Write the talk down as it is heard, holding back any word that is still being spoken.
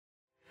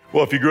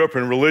Well, if you grew up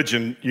in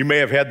religion, you may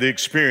have had the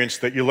experience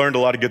that you learned a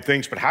lot of good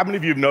things, but how many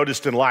of you have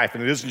noticed in life,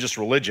 and it isn't just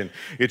religion,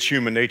 it's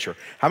human nature,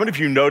 how many of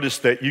you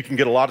noticed that you can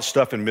get a lot of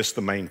stuff and miss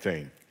the main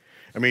thing?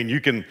 I mean,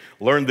 you can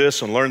learn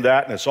this and learn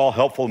that, and it's all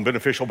helpful and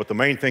beneficial, but the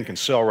main thing can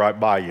sail right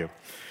by you.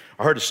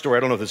 I heard a story,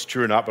 I don't know if it's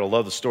true or not, but I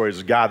love the story.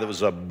 There's a guy that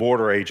was a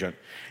border agent,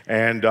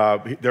 and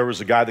there was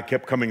a guy that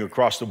kept coming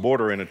across the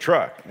border in a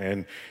truck,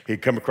 and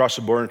he'd come across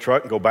the border in a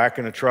truck and go back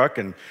in a truck,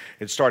 and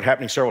it started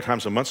happening several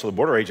times a month, so the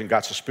border agent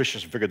got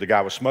suspicious and figured the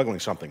guy was smuggling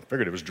something,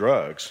 figured it was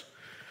drugs.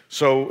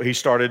 So he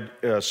started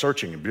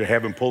searching him,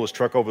 have him pull his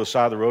truck over the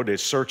side of the road. They'd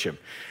search him,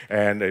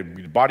 and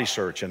they'd body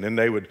search, and then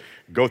they would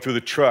go through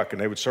the truck,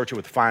 and they would search it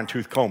with a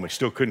fine-tooth comb. They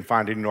still couldn't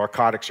find any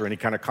narcotics or any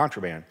kind of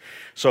contraband.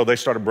 So they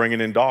started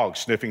bringing in dogs,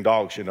 sniffing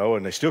dogs,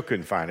 and they still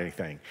couldn't find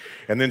anything.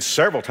 And then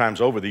several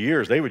times over the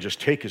years, they would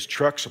just take his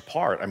trucks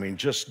apart. I mean,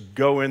 just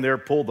go in there,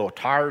 pull the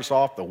tires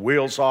off, the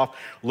wheels off,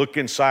 look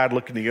inside,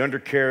 look in the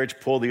undercarriage,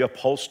 pull the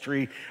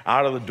upholstery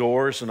out of the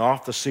doors and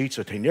off the seats.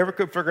 But they never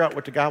could figure out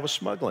what the guy was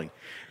smuggling.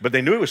 But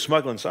they knew he was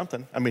smuggling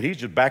something. I mean, he's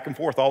just back and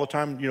forth all the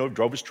time,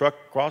 drove his truck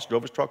across,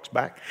 drove his trucks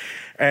back.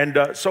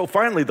 And so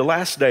finally, the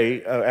last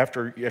day,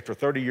 after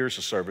 30 years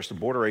of service, the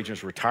border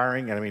agent's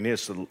retiring. And I mean,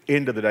 it's the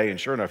end of the day, and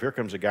sure enough, here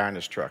comes a guy in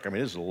his truck. I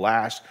mean, this is the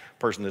last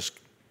person this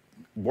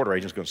border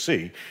agent's going to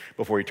see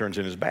before he turns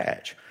in his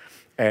badge.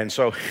 And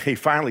so he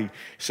finally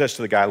says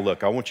to the guy,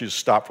 look, I want you to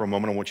stop for a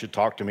moment. I want you to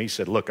talk to me. He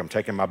said, look, I'm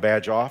taking my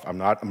badge off. I'm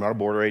not a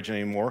border agent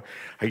anymore.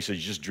 He said,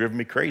 you just driven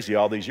me crazy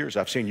all these years.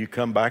 I've seen you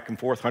come back and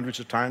forth hundreds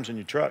of times in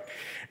your truck.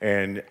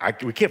 And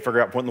we can't figure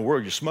out what in the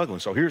world you're smuggling.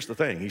 So here's the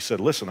thing. He said,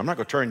 listen, I'm not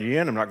going to turn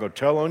you in. I'm not going to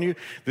tell on you.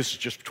 This is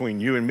just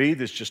between you and me.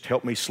 This just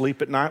helped me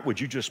sleep at night.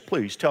 Would you just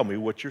please tell me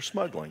what you're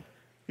smuggling?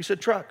 He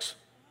said, trucks.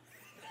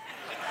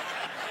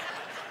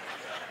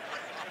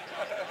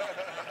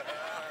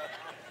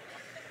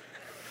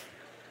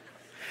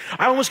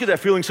 I almost get that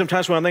feeling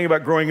sometimes when I'm thinking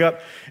about growing up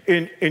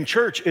in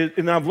church,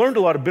 and I've learned a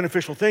lot of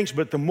beneficial things,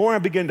 but the more I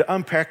begin to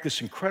unpack this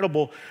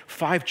incredible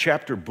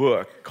 5-chapter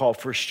book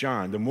called 1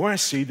 John, the more I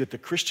see that the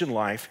Christian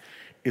life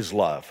is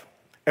love.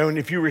 And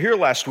if you were here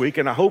last week,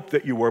 and I hope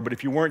that you were, but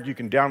if you weren't, you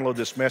can download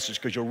this message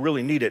because you'll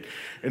really need it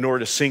in order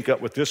to sync up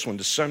with this one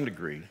to some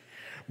degree.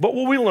 But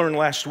what we learned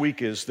last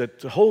week is that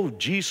the whole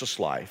Jesus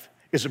life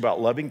is about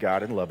loving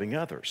God and loving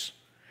others.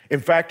 In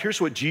fact, here's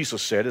what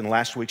Jesus said in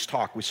last week's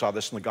talk. We saw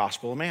this in the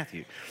Gospel of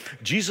Matthew.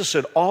 Jesus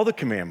said all the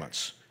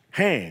commandments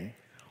hang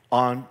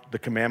on the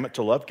commandment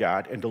to love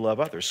God and to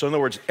love others. So in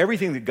other words,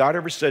 everything that God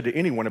ever said to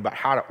anyone about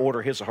how to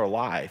order his or her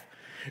life,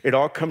 it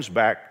all comes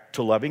back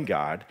to loving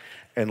God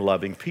and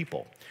loving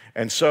people.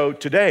 And so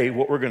today,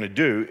 what we're going to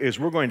do is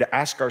we're going to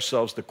ask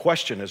ourselves the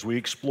question as we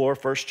explore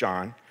 1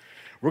 John.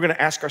 We're going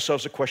to ask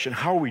ourselves the question,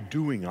 how are we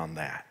doing on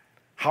that?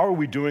 How are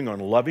we doing on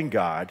loving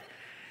God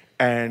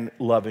and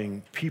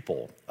loving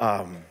people?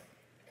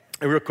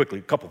 And real quickly,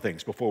 a couple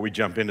things before we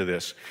jump into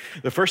this.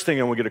 The first thing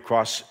I want to get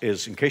across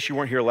is, in case you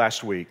weren't here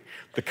last week,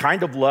 the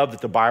kind of love that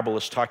the Bible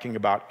is talking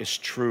about is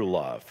true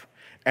love.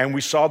 And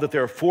we saw that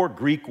there are 4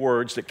 Greek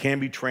words that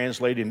can be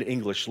translated into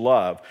English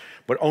love,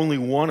 but only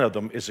one of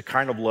them is the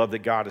kind of love that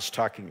God is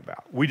talking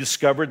about. We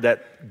discovered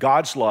that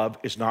God's love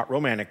is not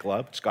romantic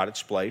love. It's got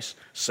its place.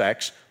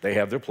 Sex, they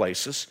have their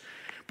places.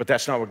 But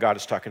that's not what God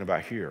is talking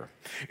about here.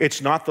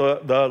 It's not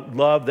the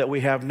love that we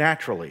have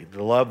naturally,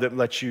 the love that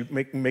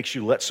makes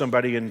you let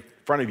somebody in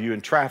front of you in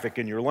traffic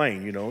in your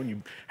lane, and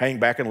you hang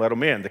back and let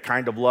them in. The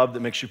kind of love that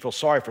makes you feel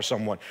sorry for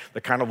someone.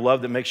 The kind of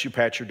love that makes you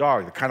pat your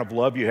dog. The kind of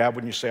love you have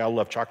when you say, I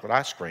love chocolate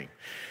ice cream.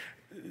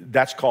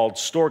 That's called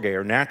storge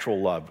or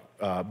natural love,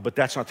 but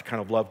that's not the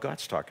kind of love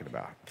God's talking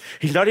about.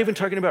 He's not even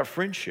talking about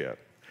friendship.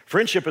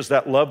 Friendship is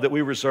that love that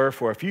we reserve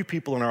for a few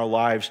people in our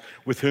lives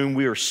with whom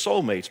we are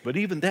soulmates, but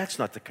even that's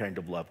not the kind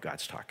of love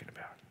God's talking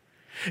about.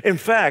 In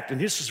fact, and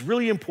this is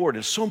really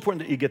important, it's so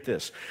important that you get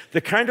this,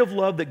 the kind of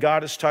love that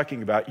God is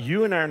talking about,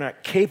 you and I are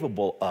not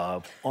capable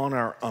of on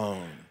our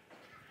own.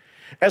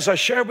 As I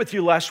shared with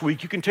you last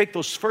week, you can take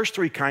those first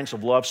 3 kinds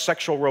of love,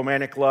 sexual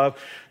romantic love,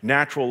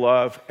 natural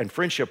love, and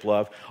friendship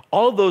love.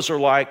 All of those are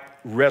like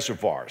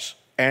reservoirs,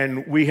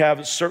 and we have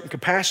a certain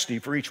capacity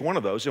for each one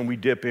of those, and we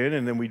dip in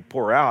and then we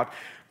pour out.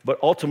 But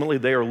ultimately,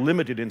 they are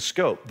limited in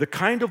scope. The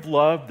kind of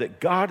love that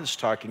God is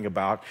talking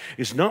about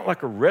is not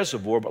like a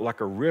reservoir, but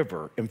like a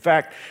river. In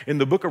fact, in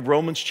the book of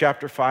Romans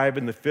chapter 5,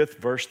 in the 5th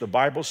verse, the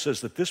Bible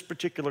says that this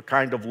particular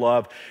kind of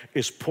love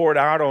is poured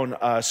out on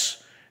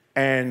us,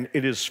 and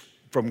it is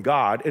from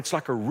God. It's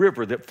like a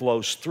river that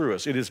flows through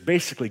us. It is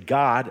basically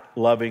God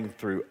loving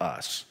through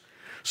us.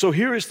 So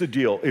here is the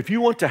deal. If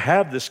you want to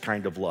have this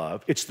kind of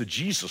love, it's the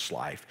Jesus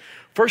life.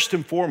 First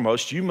and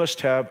foremost, you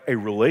must have a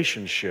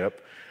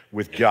relationship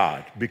with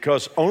God,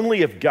 because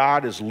only if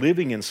God is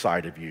living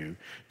inside of you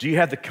do you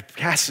have the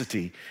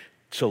capacity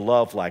to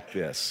love like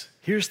this.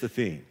 Here's the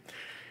thing.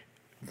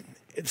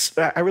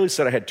 I really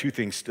said I had 2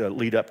 things to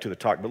lead up to the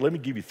talk, but let me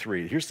give you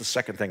 3. Here's the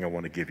second thing I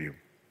want to give you.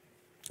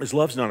 Is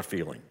love's not a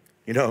feeling.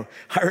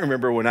 I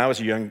remember when I was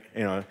a young,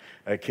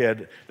 a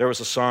kid, there was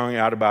a song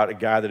out about a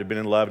guy that had been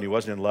in love and he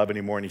wasn't in love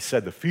anymore, and he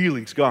said, the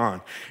feeling's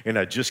gone and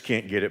I just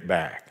can't get it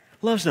back.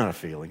 Love's not a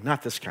feeling,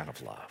 not this kind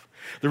of love.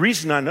 The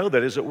reason I know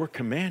that is that we're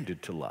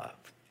commanded to love.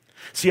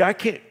 See, I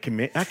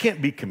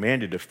can't be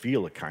commanded to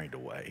feel a kind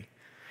of way.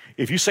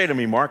 If you say to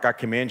me, Mark, I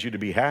command you to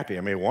be happy,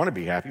 I may want to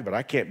be happy, but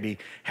I can't be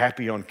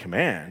happy on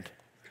command.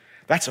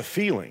 That's a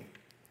feeling.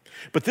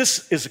 But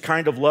this is a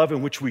kind of love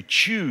in which we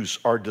choose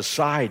or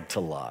decide to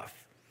love.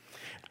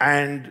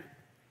 And,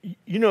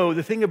 you know,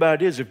 the thing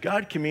about it is, if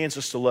God commands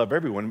us to love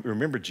everyone,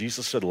 remember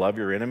Jesus said, love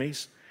your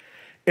enemies?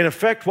 In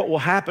effect, what will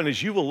happen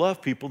is you will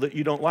love people that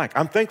you don't like.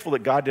 I'm thankful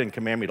that God didn't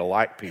command me to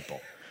like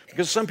people,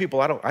 because some people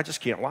I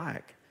just can't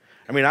like.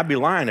 I mean, I'd be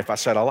lying if I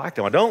said I like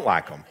them. I don't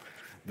like them.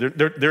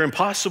 They're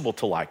impossible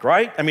to like,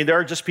 right? I mean, there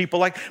are just people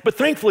like, but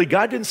thankfully,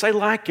 God didn't say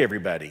like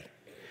everybody,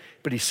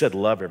 but he said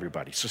love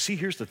everybody. So see,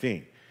 here's the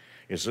thing,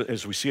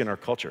 as we see in our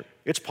culture,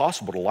 it's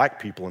possible to like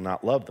people and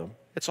not love them.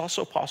 It's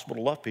also possible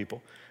to love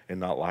people and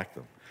not like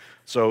them.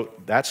 So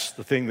that's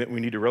the thing that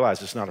we need to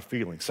realize. It's not a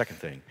feeling. Second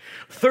thing.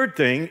 Third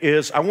thing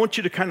is I want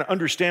you to kind of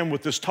understand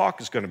what this talk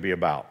is going to be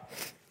about.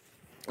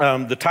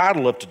 The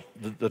title of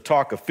the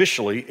talk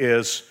officially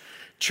is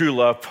True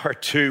Love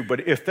Part 2,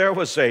 but if there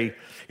was a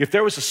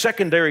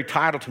secondary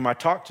title to my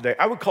talk today,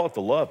 I would call it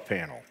the Love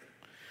Panel.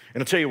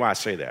 And I'll tell you why I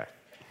say that.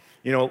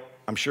 You know,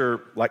 I'm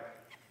sure like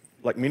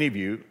many of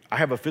you, I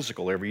have a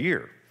physical every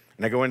year.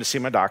 And I go in to see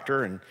my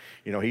doctor, and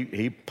you know,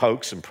 he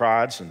pokes and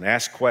prods and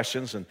asks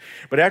questions.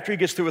 But after he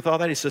gets through with all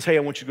that, he says, hey, I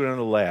want you to go down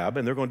to the lab,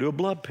 and they're going to do a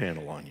blood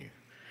panel on you.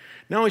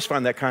 Now, I always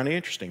find that kind of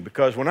interesting,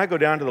 because when I go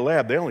down to the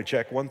lab, they only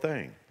check one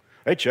thing.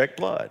 They check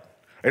blood.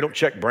 They don't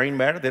check brain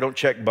matter. They don't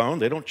check bone.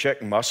 They don't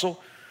check muscle.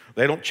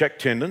 They don't check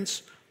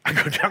tendons. I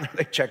go down there,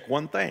 they check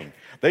one thing.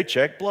 They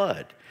check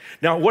blood.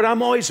 Now, what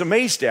I'm always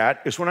amazed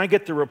at is when I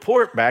get the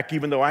report back,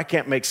 even though I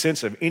can't make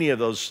sense of any of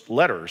those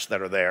letters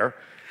that are there,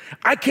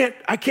 I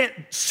can't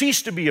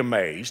cease to be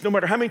amazed, no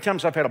matter how many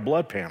times I've had a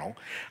blood panel,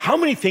 how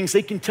many things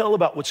they can tell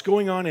about what's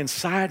going on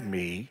inside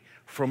me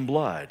from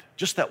blood,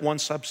 just that one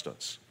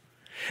substance.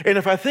 And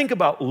if I think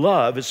about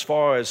love as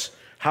far as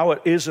how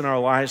it is in our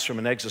lives from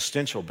an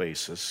existential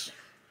basis,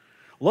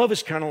 love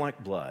is kind of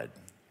like blood.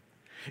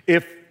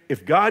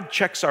 If God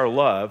checks our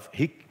love,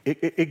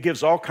 it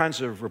gives all kinds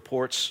of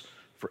reports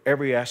for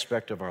every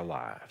aspect of our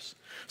lives.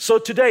 So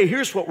today,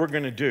 here's what we're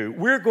going to do.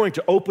 We're going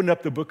to open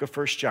up the book of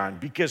 1 John,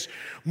 because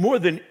more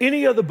than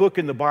any other book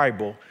in the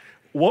Bible,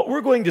 what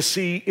we're going to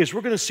see is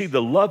we're going to see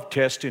the love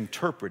test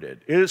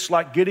interpreted. It's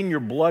like getting your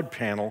blood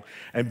panel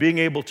and being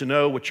able to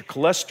know what your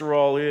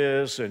cholesterol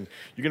is, and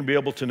you're going to be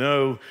able to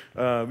know,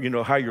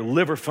 how your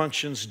liver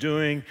function's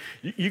doing.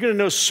 You're going to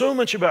know so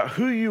much about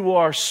who you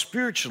are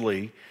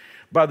spiritually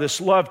by this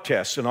love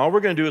test. And all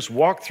we're going to do is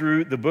walk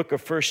through the book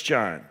of 1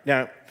 John.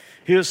 Now,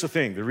 here's the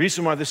thing. The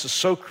reason why this is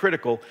so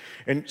critical,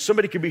 and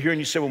somebody could be here and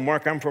you say, well,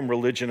 Mark, I'm from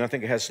religion. I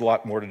think it has a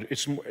lot more to do.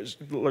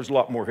 There's a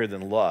lot more here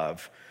than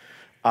love.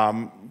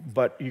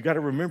 But you got to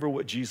remember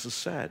what Jesus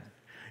said.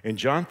 In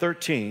John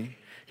 13,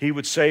 he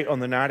would say on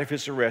the night of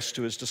his arrest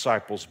to his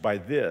disciples, by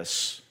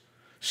this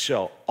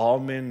shall all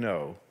men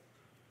know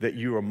that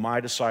you are my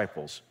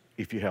disciples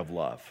if you have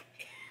love.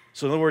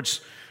 So in other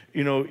words,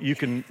 you know, you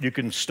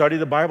can study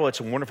the Bible. It's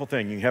a wonderful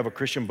thing. You can have a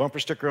Christian bumper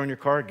sticker on your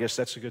car. I guess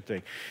that's a good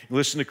thing. You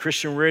listen to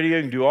Christian radio.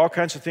 You can do all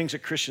kinds of things that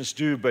Christians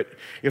do. But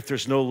if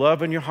there's no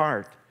love in your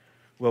heart,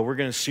 well, we're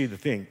going to see the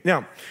thing.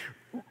 Now,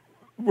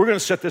 we're going to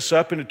set this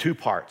up into two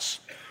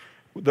parts.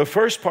 The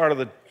first part of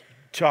the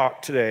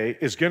talk today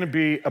is going to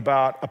be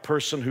about a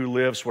person who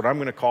lives what I'm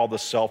going to call the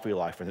selfie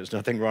life. And there's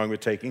nothing wrong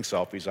with taking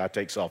selfies. I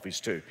take selfies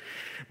too.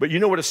 But you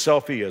know what a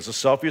selfie is. A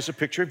selfie is a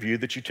picture of you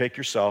that you take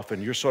yourself,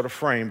 and you're sort of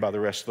framed by the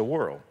rest of the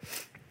world.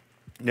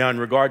 Now, in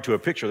regard to a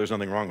picture, there's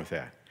nothing wrong with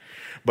that.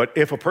 But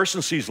if a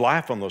person sees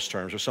life on those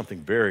terms, there's something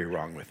very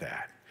wrong with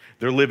that.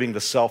 They're living the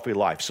selfie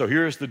life. So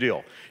here's the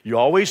deal. You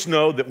always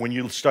know that when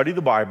you study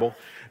the Bible,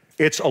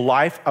 it's a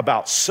life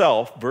about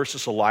self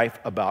versus a life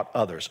about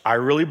others. I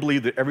really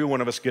believe that every one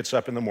of us gets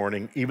up in the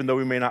morning, even though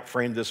we may not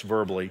frame this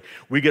verbally,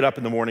 we get up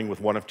in the morning with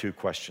one of two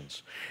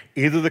questions.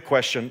 Either the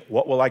question,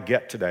 what will I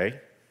get today?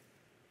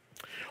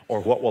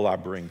 Or what will I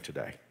bring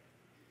today?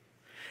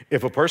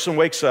 If a person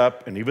wakes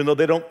up, and even though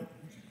they don't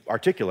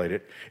articulate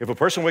it, if a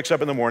person wakes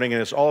up in the morning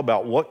and it's all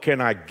about what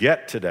can I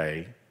get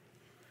today,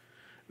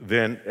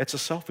 then it's a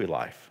selfie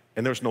life,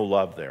 and there's no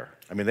love there.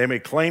 I mean, they may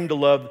claim to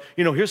love.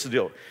 You know, here's the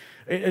deal.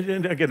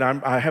 And again,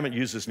 I haven't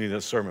used this in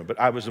this sermon, but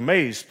I was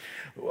amazed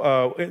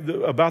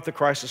about the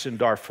crisis in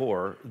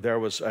Darfur. There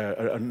was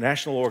a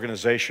national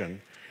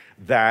organization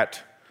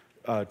that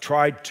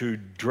tried to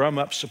drum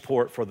up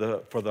support for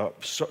the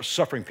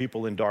suffering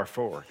people in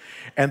Darfur.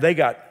 And they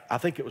got, I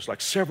think it was like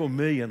several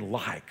million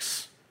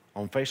likes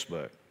on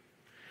Facebook.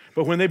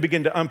 But when they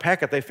began to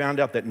unpack it, they found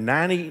out that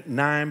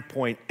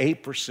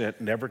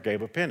 99.8% never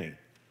gave a penny.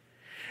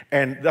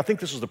 And I think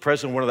this was the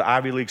president of one of the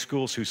Ivy League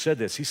schools who said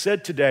this. He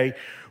said, today,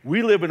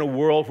 we live in a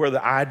world where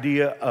the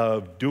idea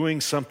of doing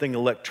something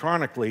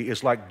electronically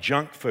is like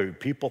junk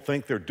food. People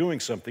think they're doing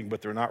something,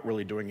 but they're not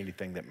really doing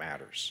anything that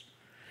matters.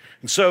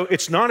 And so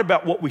it's not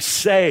about what we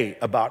say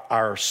about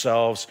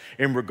ourselves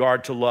in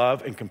regard to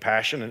love and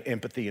compassion and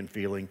empathy and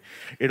feeling.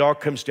 It all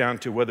comes down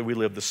to whether we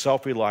live the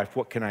selfie life,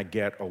 what can I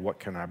get or what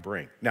can I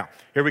bring? Now,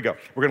 here we go.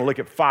 We're going to look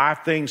at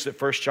 5 things that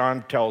 1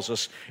 John tells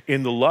us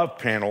in the love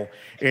panel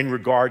in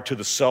regard to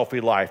the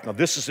selfie life. Now,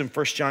 this is in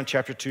 1 John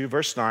chapter 2,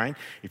 verse 9.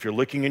 If you're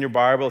looking in your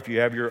Bible, if you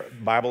have your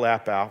Bible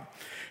app out,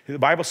 the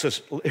Bible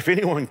says, if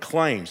anyone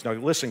claims, now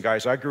listen,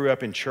 guys, I grew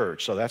up in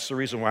church, so that's the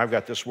reason why I've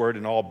got this word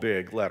in all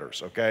big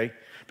letters, okay?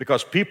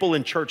 Because people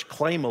in church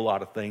claim a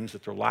lot of things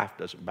that their life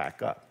doesn't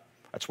back up.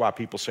 That's why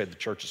people say the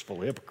church is full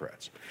of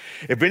hypocrites.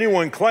 If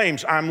anyone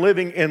claims, I'm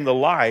living in the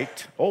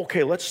light,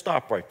 okay, let's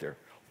stop right there.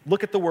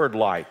 Look at the word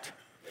light.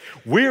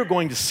 We're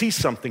going to see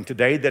something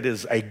today that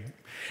is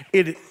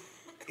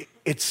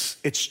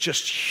it's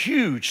just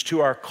huge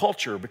to our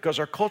culture because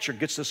our culture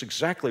gets this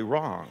exactly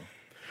wrong.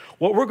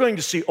 What we're going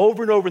to see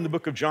over and over in the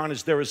book of John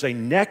is there is a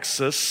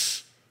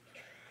nexus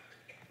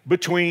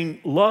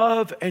between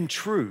love and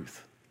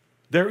truth.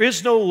 There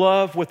is no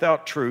love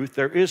without truth.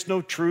 There is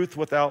no truth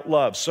without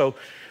love. So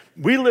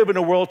we live in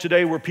a world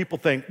today where people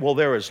think, well,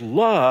 there is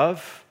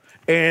love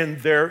and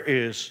there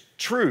is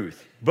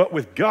truth. But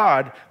with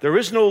God, there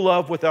is no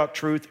love without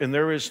truth and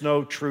there is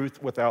no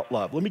truth without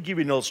love. Let me give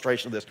you an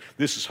illustration of this.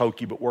 This is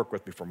hokey, but work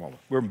with me for a moment.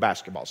 We're in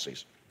basketball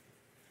season.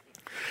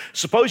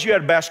 Suppose you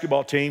had a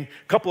basketball team,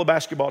 a couple of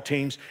basketball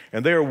teams,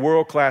 and they are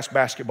world-class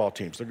basketball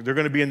teams. They're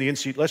going to be in the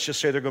NCAA, let's just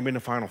say they're going to be in the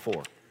Final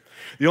Four.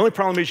 The only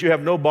problem is you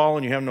have no ball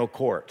and you have no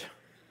court.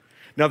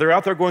 Now, they're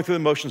out there going through the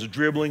motions of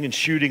dribbling and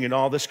shooting and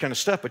all this kind of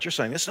stuff, but you're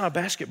saying it's not a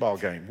basketball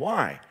game.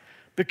 Why?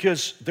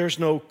 Because there's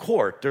no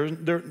court. There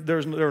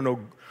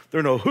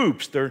are no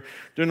hoops. There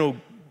are no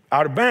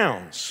out of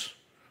bounds.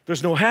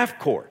 There's no half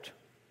court.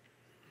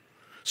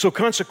 So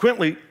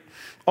consequently,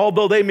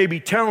 although they may be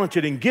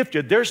talented and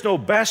gifted, there's no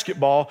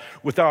basketball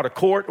without a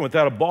court and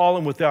without a ball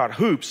and without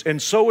hoops.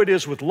 And so it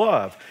is with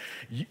love.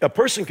 A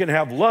person can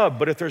have love,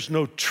 but if there's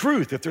no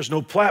truth, if there's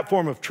no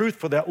platform of truth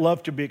for that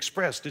love to be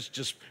expressed, it's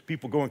just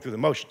people going through the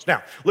motions.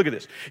 Now, look at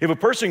this. If a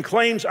person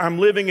claims I'm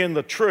living in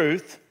the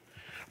truth,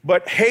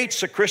 but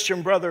hates a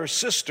Christian brother or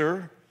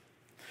sister,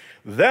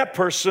 that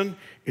person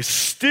is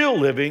still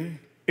living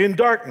in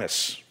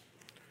darkness.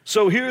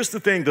 So here's the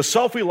thing. The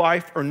selfie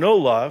life or no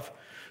love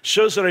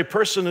shows that a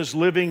person is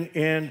living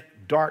in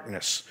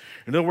darkness.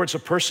 In other words, a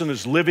person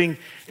is living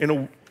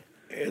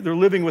they're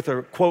living with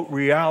a, quote,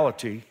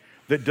 reality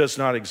that does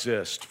not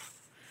exist.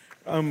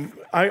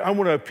 I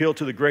want to appeal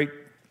to the great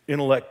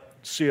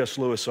intellect C.S.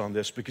 Lewis on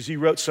this because he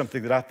wrote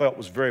something that I felt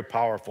was very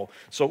powerful.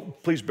 So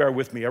please bear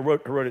with me. I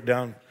wrote it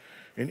down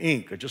in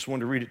ink. I just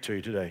wanted to read it to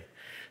you today.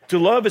 To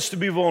love is to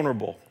be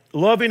vulnerable.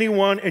 Love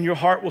anyone and your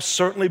heart will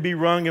certainly be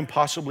wrung and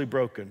possibly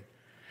broken.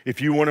 If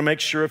you want to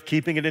make sure of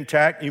keeping it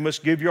intact, you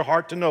must give your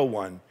heart to no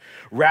one.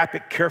 Wrap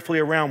it carefully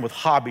around with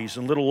hobbies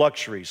and little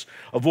luxuries.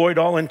 Avoid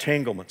all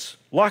entanglements.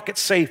 Lock it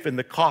safe in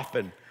the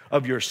coffin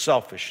of your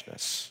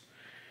selfishness.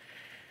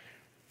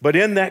 But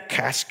in that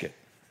casket,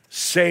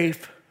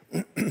 safe,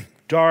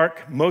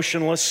 dark,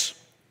 motionless,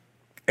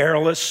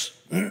 airless,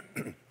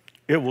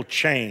 it will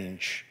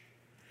change.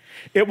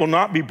 It will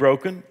not be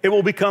broken. It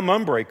will become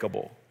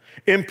unbreakable,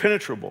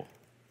 impenetrable,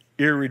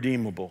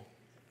 irredeemable.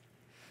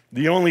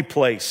 The only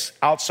place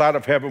outside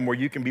of heaven where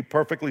you can be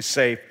perfectly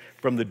safe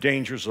from the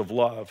dangers of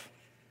love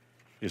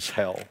is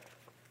hell.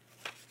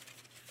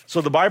 So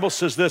the Bible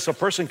says this, a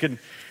person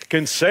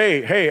can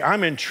say, hey,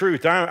 I'm in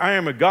truth. I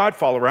am a God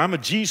follower. I'm a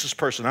Jesus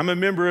person. I'm a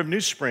member of New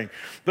Spring.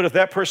 But if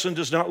that person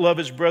does not love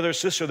his brother or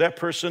sister, that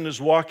person is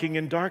walking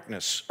in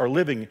darkness or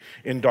living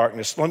in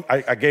darkness.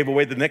 I gave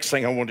away the next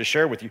thing I wanted to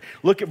share with you.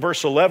 Look at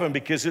verse 11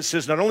 because it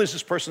says not only is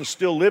this person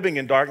still living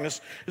in darkness,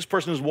 this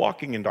person is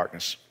walking in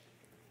darkness.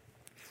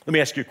 Let me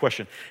ask you a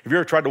question. Have you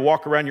ever tried to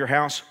walk around your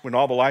house when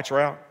all the lights are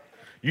out?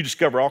 You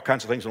discover all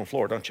kinds of things on the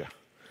floor, don't you?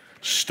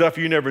 Stuff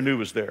you never knew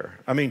was there.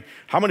 I mean,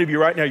 how many of you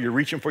right now, you're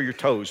reaching for your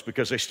toes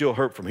because they still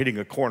hurt from hitting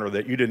a corner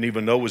that you didn't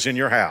even know was in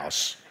your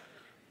house?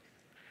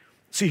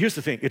 See, here's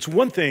the thing. It's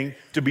one thing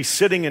to be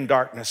sitting in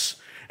darkness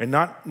and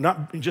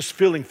not just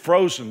feeling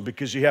frozen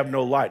because you have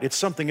no light. It's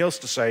something else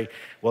to say,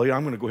 well, yeah,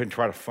 I'm going to go ahead and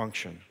try to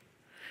function.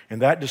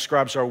 And that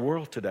describes our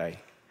world today.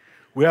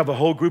 We have a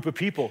whole group of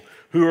people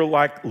who are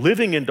like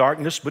living in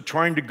darkness, but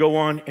trying to go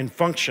on and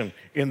function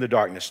in the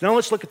darkness. Now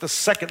let's look at the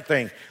second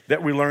thing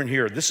that we learn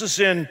here. This is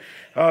in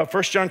 1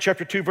 John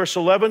chapter 2, verse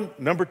 11.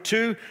 Number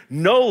 2,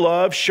 no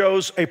love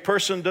shows a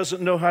person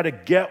doesn't know how to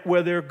get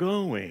where they're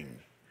going.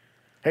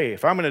 Hey,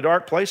 if I'm in a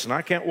dark place and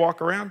I can't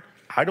walk around,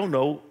 I don't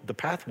know the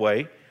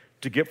pathway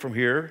to get from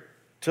here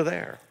to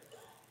there.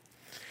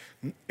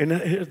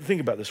 And think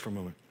about this for a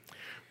moment.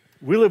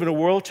 We live in a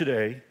world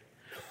today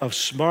of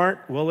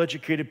smart,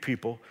 well-educated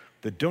people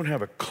that don't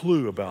have a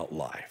clue about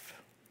life.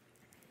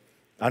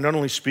 I not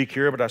only speak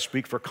here, but I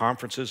speak for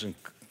conferences and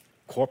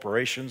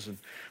corporations, and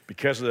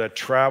because of that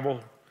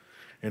travel,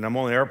 and I'm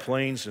on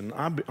airplanes, and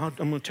I'm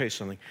going to tell you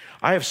something.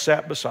 I have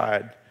sat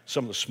beside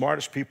some of the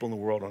smartest people in the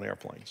world on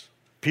airplanes,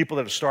 people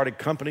that have started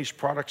companies,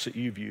 products that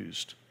you've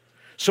used.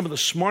 some of the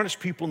smartest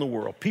people in the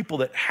world, people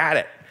that had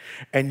it.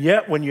 And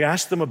yet, when you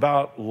ask them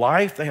about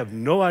life, they have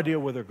no idea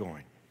where they're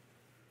going.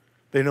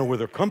 They know where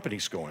their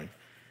company's going,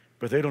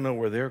 but they don't know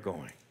where they're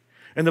going.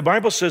 And the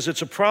Bible says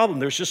it's a problem.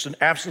 There's just an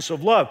absence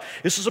of love.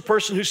 This is a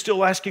person who's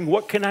still asking,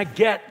 what can I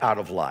get out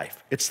of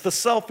life? It's the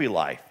selfie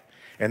life.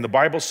 And the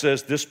Bible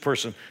says this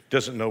person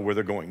doesn't know where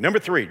they're going. Number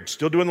 3,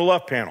 still doing the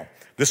love panel.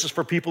 This is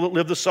for people that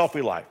live the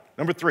selfie life.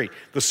 Number 3,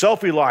 the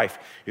selfie life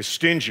is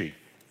stingy.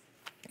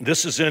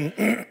 This is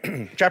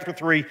in chapter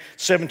 3,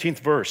 17th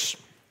verse.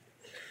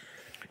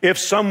 If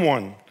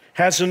someone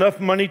has enough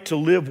money to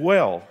live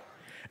well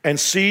and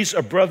sees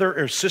a brother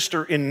or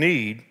sister in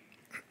need,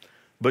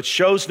 but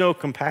shows no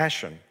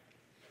compassion.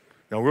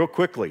 Now, real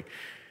quickly,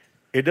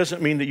 it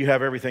doesn't mean that you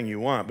have everything you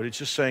want, but it's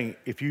just saying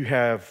if you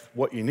have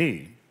what you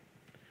need,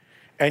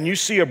 and you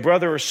see a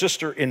brother or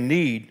sister in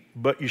need,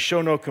 but you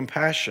show no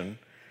compassion,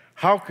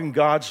 how can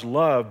God's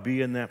love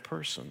be in that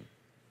person?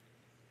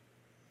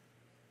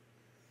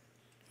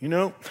 You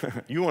know,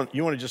 you want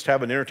to just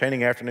have an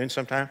entertaining afternoon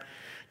sometime?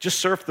 Just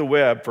surf the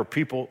web for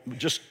people,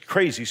 just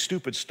crazy,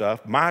 stupid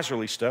stuff,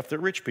 miserly stuff that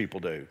rich people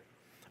do.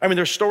 I mean,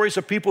 there's stories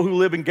of people who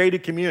live in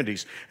gated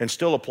communities and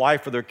still apply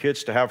for their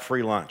kids to have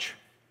free lunch.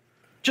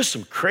 Just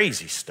some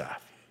crazy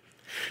stuff.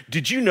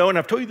 Did you know, and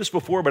I've told you this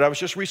before, but I was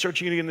just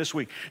researching it again this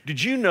week.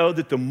 Did you know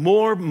that the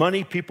more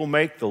money people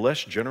make, the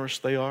less generous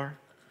they are?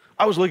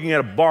 I was looking at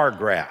a bar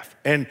graph,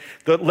 and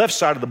the left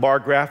side of the bar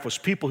graph was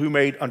people who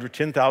made under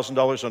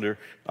 $10,000, under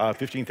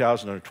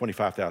 $15,000, under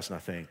 $25,000, I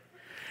think.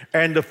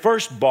 And the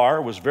first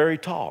bar was very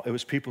tall. It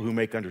was people who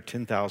make under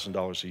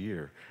 $10,000 a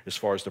year as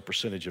far as the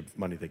percentage of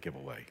money they give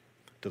away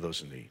to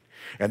those in need.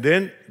 And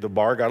then the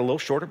bar got a little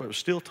shorter, but it was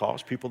still tall.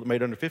 It's people that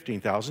made under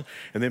 $15,000,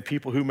 and then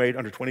people who made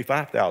under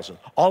 $25,000.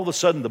 All of a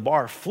sudden, the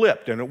bar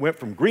flipped, and it went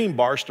from green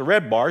bars to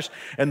red bars,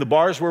 and the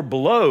bars were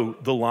below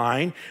the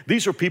line.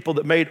 These are people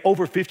that made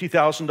over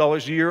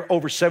 $50,000 a year,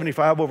 over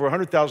 $75,000, over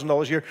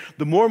 $100,000 a year.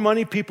 The more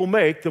money people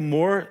make, the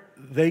more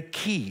they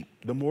keep,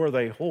 the more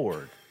they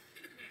hoard.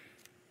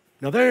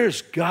 Now,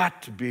 there's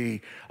got to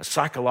be a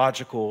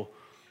psychological,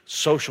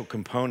 social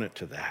component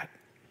to that.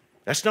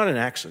 That's not an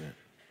accident.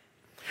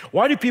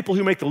 Why do people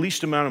who make the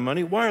least amount of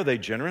money, why are they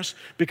generous?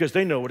 Because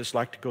they know what it's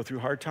like to go through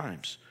hard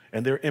times.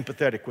 And they're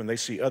empathetic when they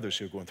see others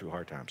who are going through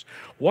hard times.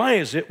 Why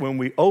is it when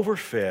we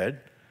overfed,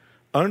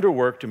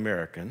 underworked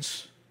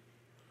Americans,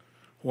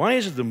 why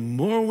is it the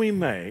more we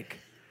make,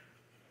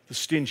 the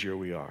stingier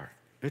we are?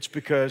 It's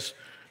because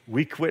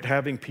we quit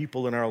having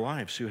people in our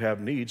lives who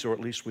have needs, or at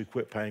least we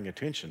quit paying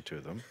attention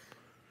to them.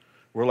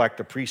 We're like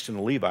the priest and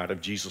the Levite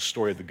of Jesus'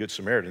 story of the Good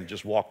Samaritan,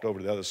 just walked over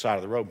to the other side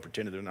of the road and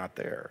pretended they're not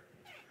there.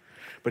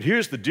 But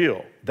here's the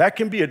deal. That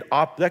can be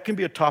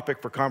a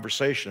topic for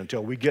conversation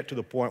until we get to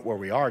the point where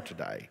we are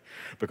today.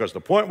 Because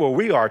the point where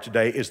we are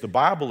today is the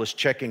Bible is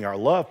checking our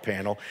love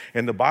panel,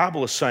 and the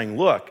Bible is saying,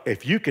 look,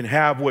 if you can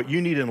have what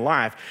you need in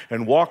life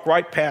and walk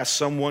right past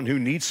someone who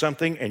needs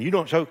something and you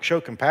don't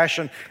show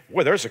compassion,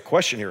 well, there's a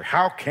question here.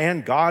 How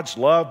can God's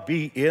love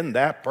be in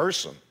that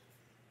person?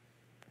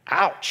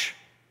 Ouch.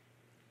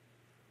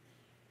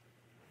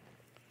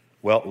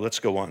 Well, let's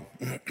go on.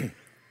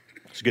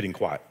 It's getting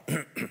quiet.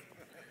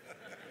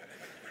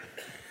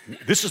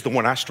 This is the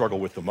one I struggle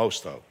with the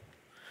most, though.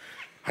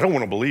 I don't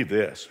want to believe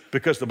this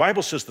because the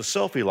Bible says the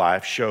selfie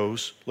life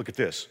shows, look at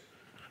this.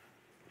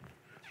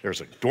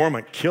 There's a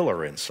dormant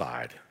killer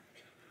inside.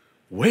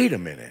 Wait a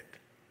minute.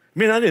 I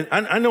mean,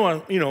 I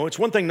know, it's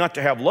one thing not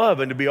to have love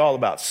and to be all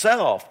about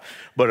self,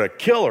 but a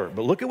killer.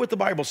 But look at what the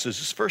Bible says.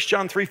 This is 1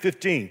 John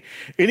 3:15.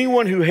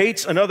 Anyone who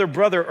hates another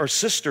brother or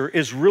sister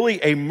is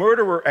really a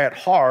murderer at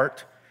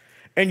heart,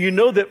 and you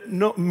know that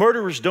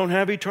murderers don't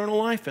have eternal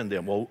life in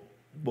them. Well,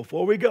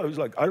 before we go, he's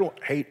like, I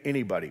don't hate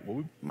anybody. Well,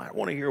 we might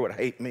want to hear what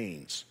hate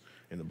means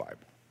in the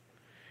Bible.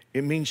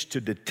 It means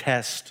to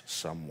detest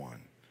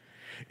someone.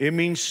 It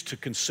means to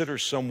consider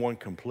someone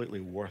completely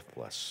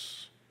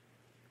worthless.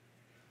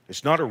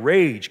 It's not a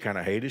rage kind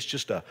of hate. It's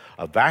just a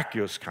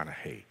vacuous kind of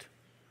hate.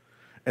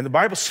 And the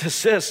Bible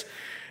says this,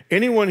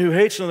 anyone who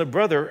hates another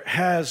brother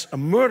has a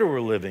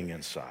murderer living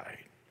inside.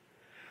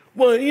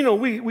 Well,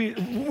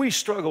 we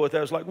struggle with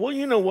that. It's like, well,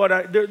 you know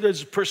what?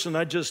 There's a person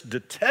I just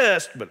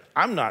detest, but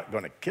I'm not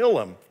going to kill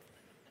him.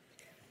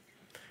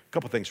 A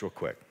couple things real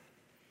quick.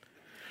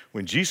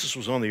 When Jesus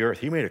was on the earth,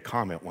 he made a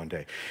comment one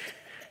day.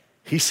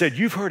 He said,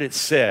 you've heard it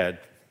said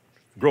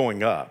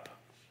growing up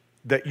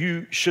that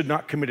you should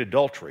not commit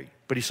adultery.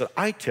 But he said,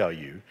 I tell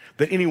you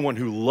that anyone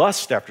who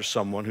lusts after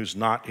someone who's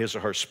not his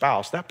or her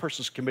spouse, that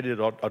person's committed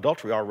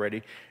adultery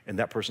already in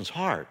that person's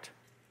heart.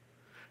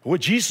 What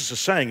Jesus is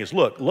saying is,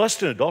 look,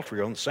 lust and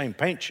adultery are on the same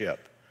paint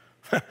chip.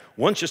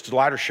 One's just a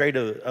lighter shade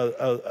of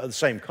the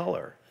same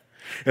color.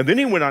 And then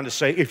he went on to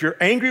say, if you're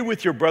angry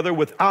with your brother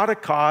without a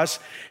cause,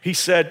 he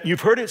said, you've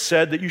heard it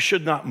said that you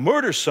should not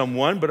murder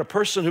someone, but a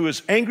person who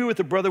is angry with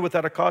a brother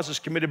without a cause has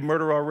committed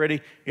murder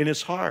already in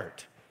his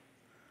heart.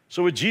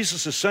 So what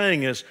Jesus is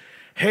saying is,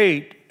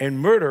 hate and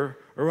murder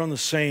are on the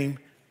same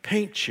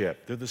paint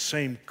chip. They're the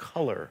same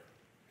color.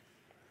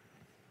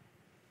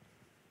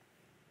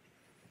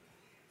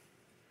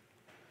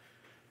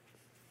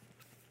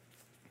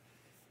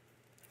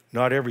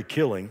 Not every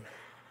killing,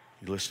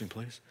 you listening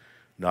please?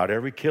 Not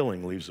every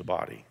killing leaves a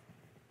body.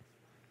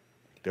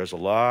 There's a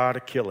lot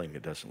of killing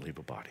that doesn't leave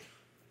a body.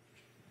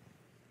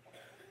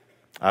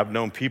 I've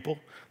known people,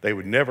 they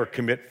would never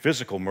commit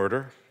physical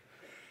murder,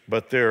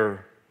 but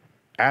their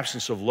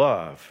absence of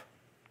love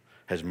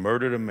has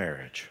murdered a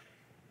marriage.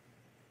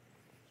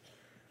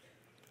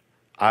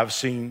 I've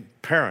seen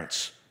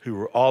parents who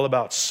were all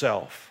about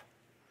self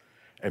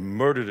and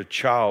murdered a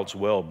child's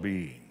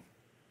well-being.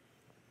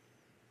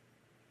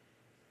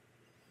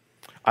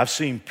 I've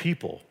seen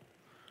people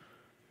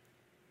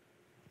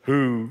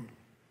who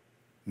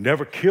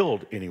never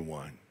killed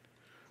anyone,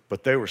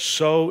 but they were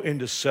so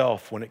into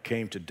self when it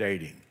came to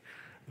dating,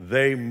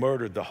 they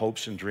murdered the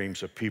hopes and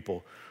dreams of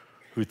people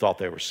who thought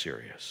they were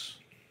serious.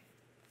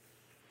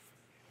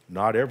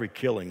 Not every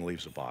killing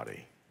leaves a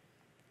body.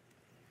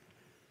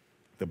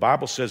 The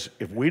Bible says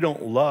if we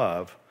don't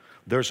love,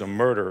 there's a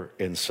murder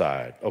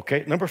inside.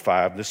 Okay, number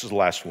 5, this is the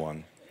last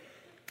one.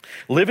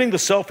 Living the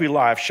selfie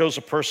life shows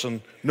a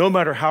person, no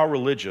matter how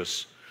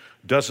religious,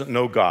 doesn't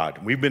know God.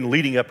 We've been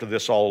leading up to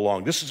this all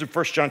along. This is in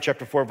 1 John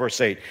chapter 4,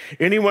 verse 8.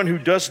 Anyone who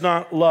does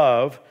not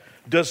love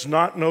does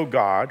not know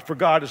God, for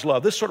God is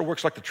love. This sort of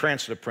works like the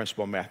transitive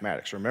principle in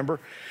mathematics, remember?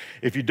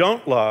 If you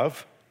don't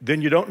love,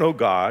 then you don't know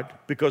God,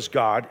 because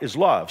God is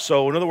love.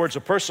 So in other words,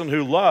 a person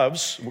who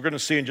loves, we're going to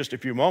see in just a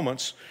few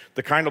moments,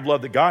 the kind of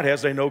love that God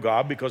has, they know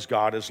God because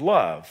God is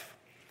love.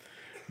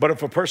 But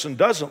if a person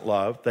doesn't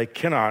love, they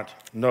cannot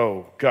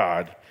know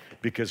God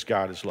because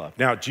God is love.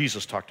 Now,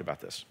 Jesus talked about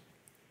this.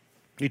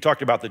 He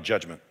talked about the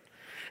judgment.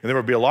 And there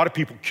would be a lot of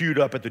people queued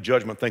up at the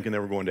judgment thinking they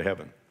were going to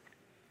heaven.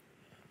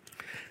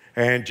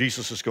 And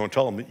Jesus is going to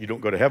tell them that you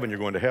don't go to heaven, you're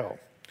going to hell.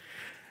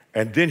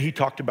 And then he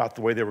talked about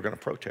the way they were going to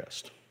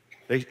protest.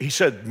 He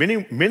said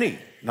many,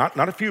 not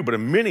a few, but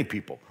many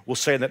people will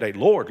say in that day,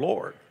 Lord,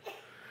 Lord,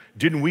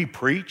 didn't we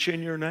preach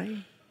in your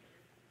name?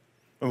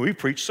 And we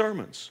preached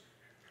sermons.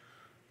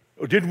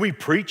 Or didn't we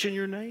preach in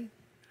your name?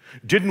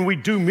 Didn't we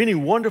do many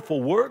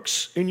wonderful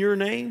works in your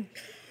name?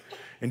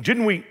 And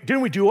didn't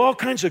we do all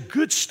kinds of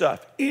good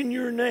stuff in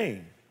your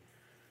name?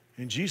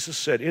 And Jesus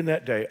said, in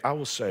that day, I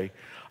will say,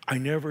 I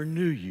never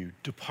knew you.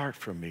 Depart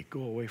from me.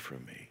 Go away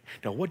from me.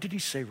 Now, what did he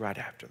say right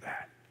after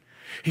that?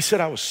 He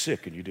said, I was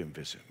sick and you didn't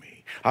visit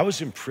me. I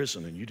was in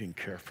prison and you didn't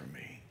care for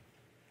me.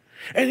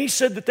 And he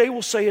said that they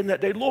will say in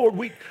that day, Lord,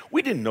 we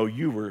didn't know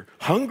you were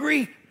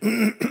hungry.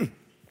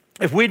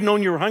 If we'd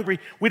known you were hungry,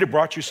 we'd have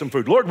brought you some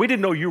food. Lord, we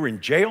didn't know you were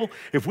in jail.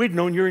 If we'd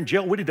known you were in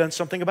jail, we'd have done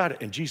something about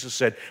it. And Jesus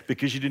said,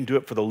 because you didn't do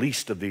it for the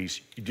least of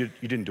these, you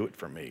didn't do it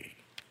for me.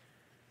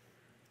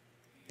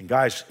 And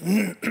guys,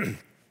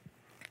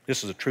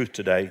 this is the truth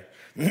today.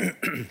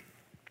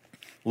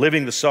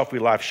 Living the selfie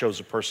life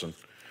shows a person,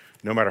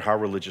 no matter how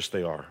religious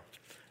they are,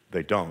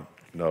 they don't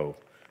know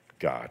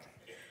God.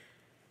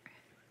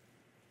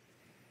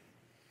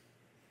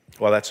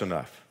 Well, that's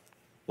enough.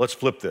 Let's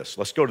flip this.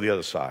 Let's go to the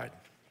other side.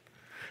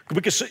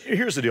 Because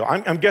here's the deal.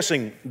 I'm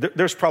guessing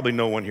there's probably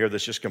no one here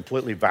that's just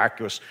completely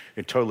vacuous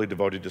and totally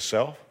devoted to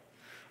self.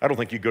 I don't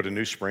think you'd go to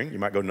New Spring. You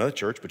might go to another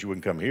church, but you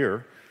wouldn't come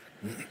here.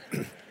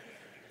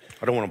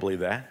 I don't want to believe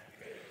that.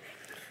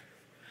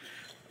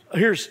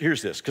 Here's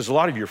this, because a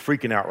lot of you are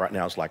freaking out right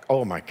now. It's like,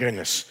 oh my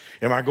goodness,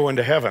 am I going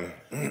to heaven?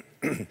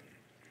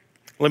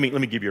 Let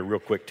me give you a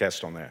real quick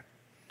test on that.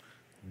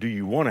 Do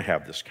you want to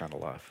have this kind of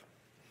life?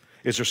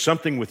 Is there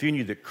something within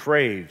you that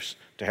craves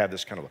to have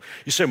this kind of life?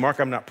 You say, Mark,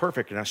 I'm not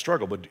perfect and I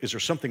struggle, but is there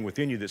something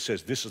within you that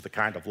says, this is the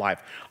kind of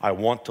life I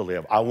want to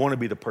live? I want to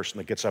be the person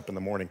that gets up in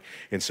the morning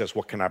and says,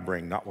 what can I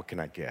bring, not what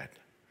can I get?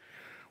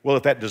 Well,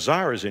 if that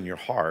desire is in your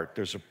heart,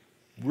 there's a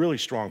really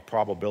strong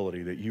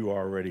probability that you are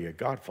already a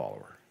God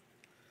follower.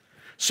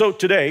 So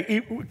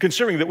today,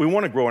 considering that we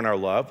want to grow in our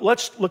love,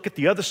 let's look at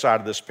the other side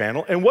of this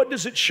panel. And what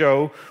does it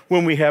show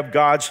when we have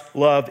God's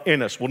love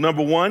in us? Well,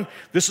 number one,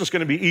 this is going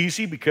to be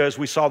easy because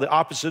we saw the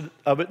opposite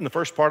of it in the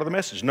first part of the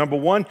message. Number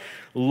one,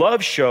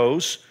 love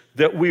shows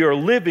that we are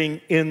living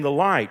in the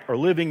light or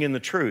living in the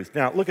truth.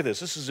 Now, look at this.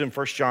 This is in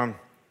 1 John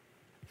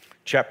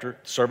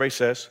survey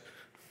says,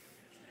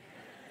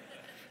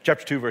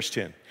 chapter 2, verse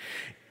 10.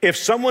 If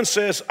someone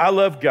says, I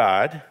love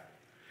God,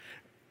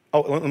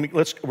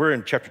 we're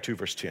in chapter 2,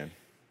 verse 10.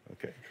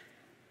 Okay.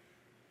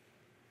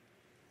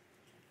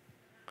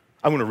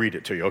 I'm going to read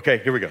it to you, okay?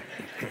 Here we go.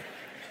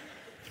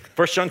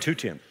 1 John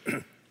 2:10.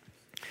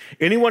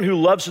 Anyone who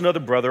loves another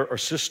brother or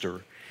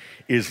sister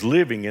is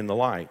living in the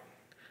light.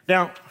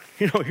 Now,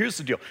 here's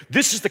the deal.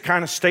 This is the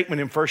kind of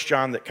statement in 1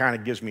 John that kind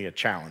of gives me a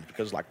challenge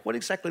because, what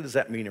exactly does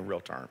that mean in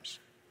real terms?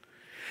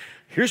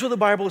 Here's what the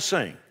Bible is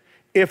saying.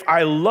 If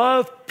I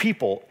love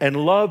people and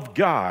love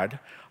God,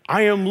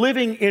 I am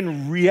living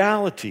in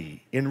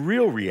reality, in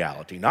real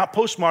reality, not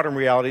postmodern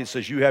reality that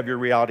says you have your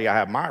reality, I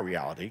have my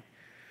reality.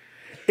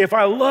 If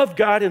I love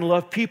God and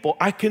love people,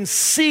 I can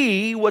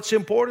see what's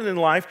important in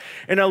life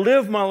and I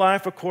live my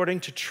life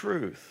according to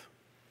truth.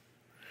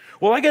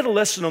 Well, I got a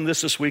lesson on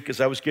this week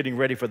as I was getting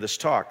ready for this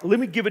talk. Let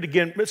me give it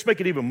again. Let's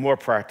make it even more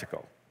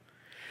practical.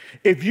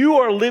 If you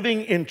are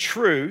living in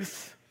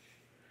truth,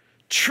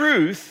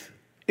 truth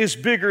is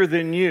bigger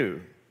than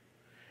you.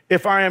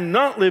 If I am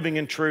not living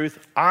in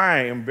truth,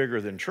 I am bigger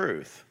than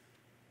truth.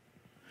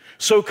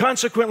 So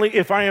consequently,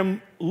 if I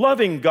am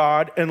loving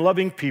God and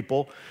loving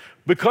people,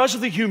 because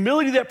of the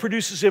humility that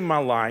produces in my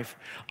life,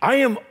 I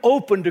am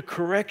open to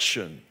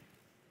correction.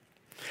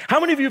 How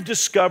many of you have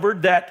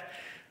discovered that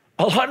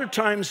a lot of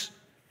times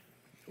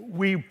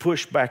we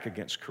push back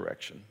against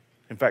correction?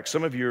 In fact,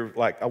 some of you are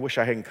like, I wish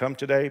I hadn't come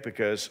today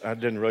because I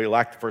didn't really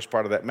like the first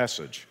part of that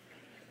message.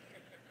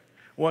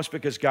 Well, it's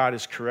because God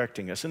is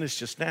correcting us, and it's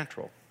just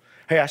natural.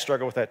 Hey, I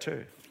struggle with that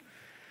too.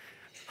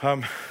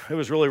 It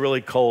was really,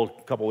 really cold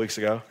a couple weeks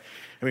ago.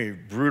 I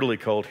mean, brutally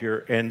cold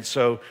here. And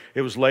so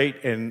it was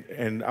late, and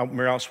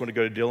Mary Alice wanted to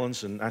go to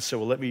Dillon's, and I said,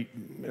 well, let me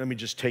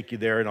just take you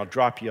there, and I'll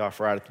drop you off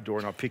right at the door,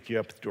 and I'll pick you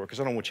up at the door, because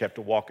I don't want you to have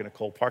to walk in a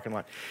cold parking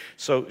lot.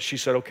 So she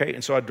said, okay.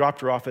 And so I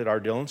dropped her off at our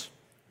Dillon's.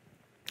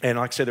 And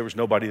like I said, there was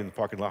nobody in the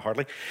parking lot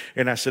hardly.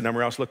 And I said, now,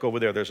 Mary Alice, look over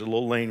there. There's a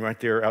little lane right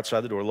there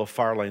outside the door, a little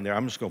fire lane there.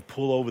 I'm just going to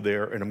pull over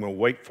there, and I'm going to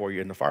wait for you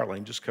in the fire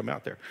lane. Just come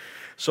out there.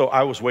 So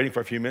I was waiting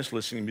for a few minutes,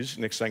 listening to music.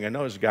 Next thing I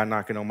know, there's a guy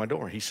knocking on my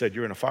door. He said,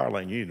 you're in a fire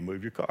lane. You need to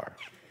move your car.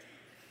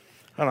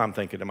 And I'm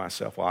thinking to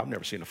myself, well, I've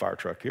never seen a fire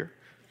truck here.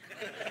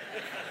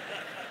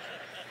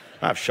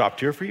 I've shopped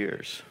here for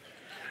years.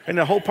 And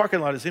the whole parking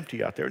lot is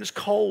empty out there, and it's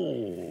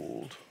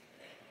cold.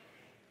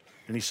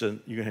 And he said,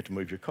 you're going to have to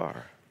move your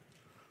car.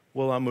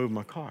 Well, I moved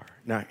my car.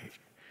 Now,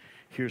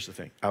 here's the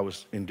thing. I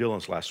was in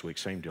Dillon's last week,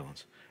 same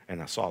Dillon's,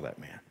 and I saw that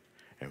man.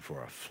 And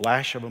for a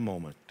flash of a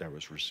moment, there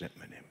was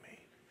resentment in me.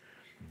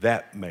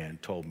 That man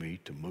told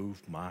me to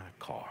move my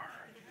car.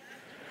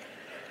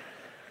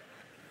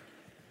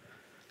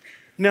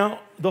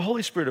 Now, the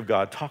Holy Spirit of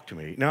God talked to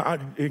me. Now,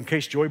 in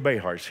case Joy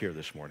Behar's here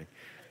this morning.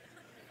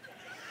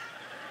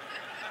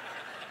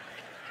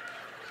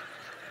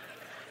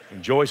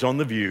 And Joy's on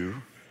The View.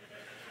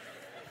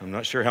 I'm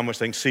not sure how much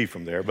they can see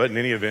from there, but in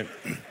any event,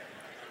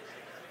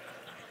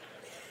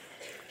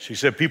 she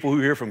said people who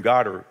hear from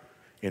God are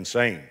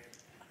insane,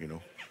 you know.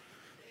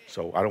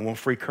 So I don't want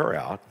to freak her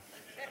out.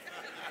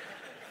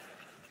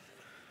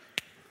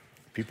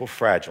 People are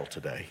fragile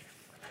today.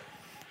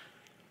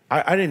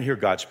 I didn't hear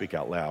God speak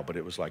out loud, but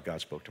it was like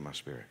God spoke to my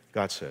spirit.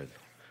 God said,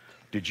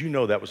 did you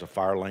know that was a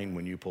fire lane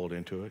when you pulled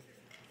into it?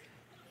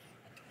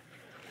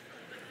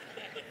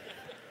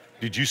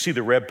 Did you see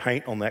the red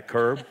paint on that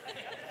curb?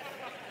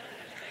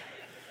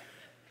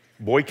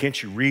 Boy,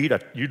 can't you read?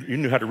 You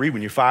knew how to read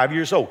when you're 5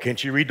 years old.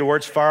 Can't you read the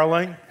words fire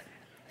lane?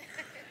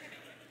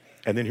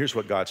 And then here's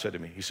what God said to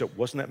me. He said,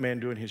 wasn't that man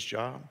doing his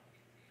job?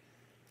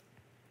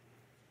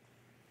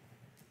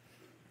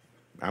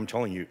 I'm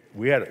telling you,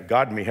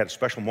 God and me had a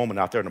special moment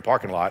out there in the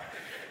parking lot.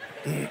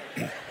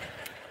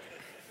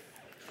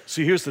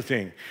 See, here's the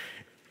thing.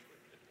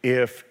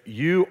 If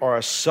you are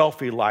a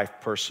selfie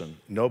life person,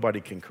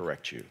 nobody can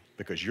correct you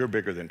because you're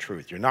bigger than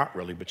truth. You're not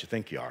really, but you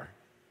think you are.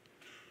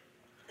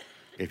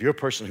 If you're a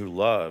person who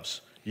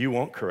loves, you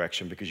want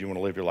correction because you want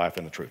to live your life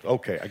in the truth.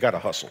 Okay, I got to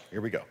hustle. Here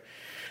we go.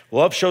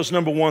 Love shows,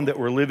 number one, that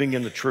we're living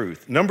in the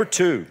truth. Number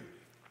two,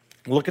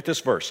 look at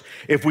this verse.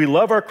 If we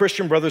love our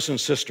Christian brothers and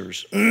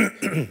sisters,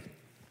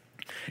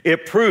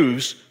 it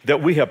proves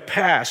that we have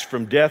passed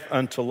from death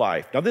unto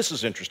life. Now, this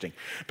is interesting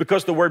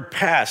because the word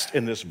passed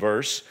in this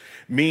verse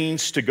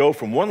means to go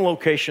from one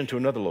location to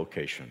another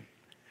location.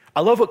 I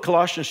love what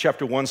Colossians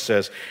chapter 1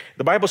 says.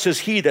 The Bible says,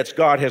 he, that's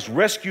God, has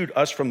rescued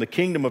us from the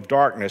kingdom of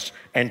darkness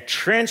and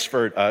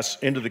transferred us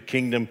into the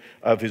kingdom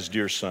of his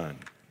dear Son.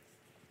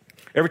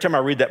 Every time I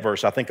read that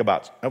verse, I think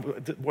about,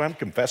 well, I'm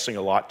confessing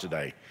a lot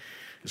today.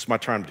 It's my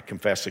time to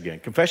confess again.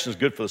 Confession is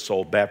good for the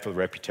soul, bad for the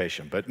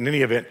reputation. But in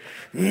any event,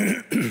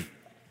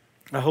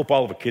 I hope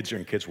all of the kids are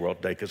in Kids World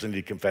today because I need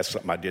to confess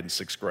something I did in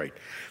 6th grade.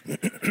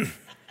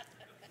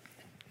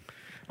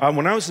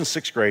 When I was in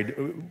 6th grade,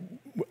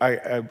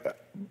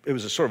 it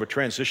was a sort of a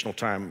transitional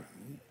time.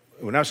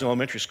 When I was in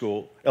elementary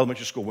school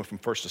went from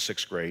 1st to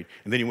 6th grade,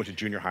 and then you went to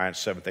junior high in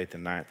 7th, 8th,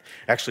 and 9th.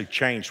 Actually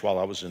changed while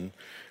I was in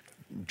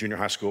junior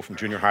high school, from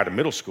junior high to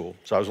middle school,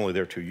 so I was only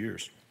there 2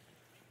 years.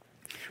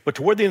 But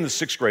toward the end of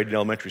the 6th grade in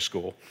elementary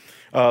school,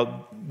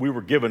 we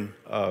were given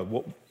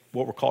what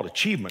were called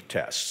achievement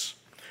tests.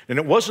 And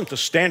it wasn't the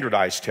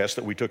standardized test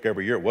that we took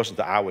every year. It wasn't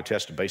the Iowa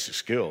test of basic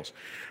skills.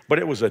 But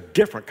it was a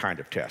different kind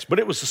of test. But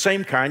it was the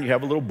same kind. You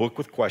have a little book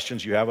with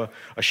questions. You have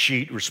a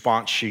sheet,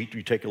 response sheet.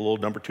 You take a little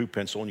number 2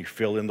 pencil and you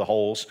fill in the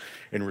holes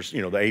in,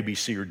 the A, B,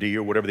 C, or D,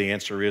 or whatever the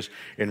answer is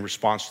in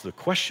response to the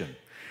question.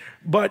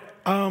 But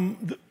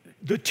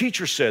the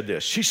teacher said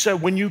this. She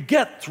said, when you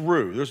get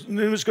through,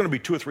 there's going to be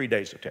 2 or 3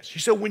 days of test. She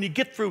said, when you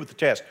get through with the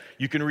test,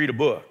 you can read a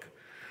book.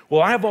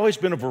 Well, I've always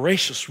been a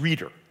voracious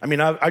reader. I mean,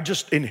 I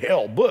just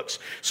inhale books.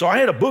 So I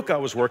had a book I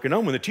was working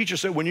on. When the teacher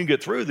said, when you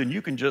get through, then you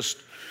can just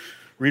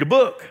read a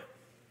book.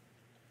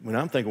 When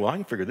I'm thinking, well, I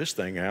can figure this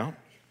thing out.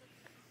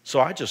 So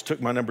I just took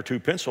my number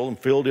 2 pencil and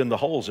filled in the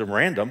holes at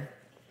random.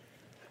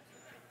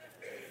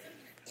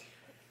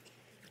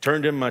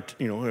 Turned in my,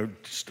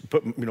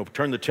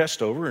 turned the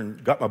test over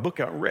and got my book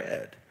out and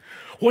read.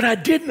 What I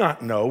did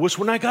not know was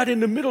when I got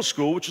into middle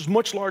school, which was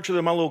much larger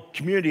than my little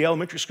community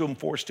elementary school in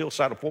Forest Hill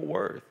side of Fort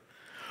Worth,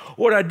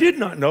 what I did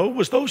not know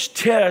was those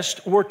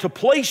tests were to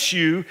place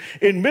you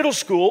in middle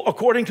school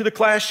according to the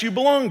class you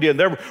belonged in.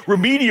 There were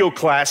remedial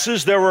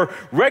classes, there were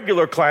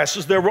regular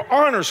classes, there were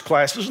honors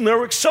classes, and there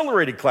were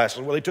accelerated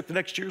classes where they took the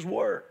next year's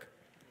work.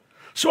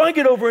 So I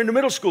get over into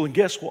middle school, and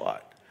guess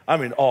what?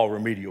 I'm in all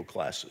remedial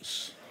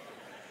classes.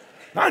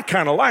 I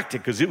kind of liked it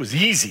because it was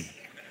easy.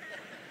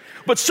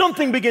 But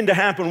something began to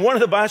happen. One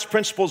of the vice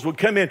principals would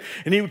come in,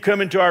 and he would come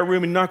into our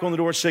room and knock on the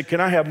door and say, "Can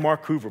I have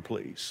Mark Hoover,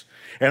 please?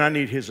 And I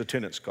need his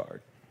attendance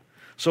card."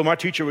 So my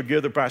teacher would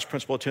give the vice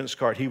principal attendance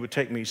card. He would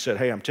take me, he said,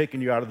 "Hey, I'm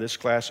taking you out of this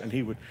class," and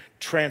he would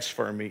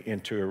transfer me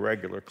into a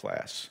regular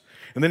class.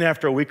 And then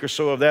after a week or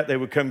so of that, they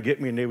would come get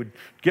me, and they would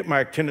get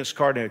my attendance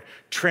card and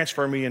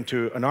transfer me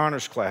into an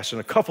honors class.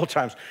 And a couple of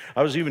times,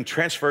 I was even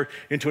transferred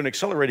into an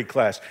accelerated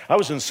class. I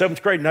was in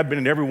 7th grade, and I've been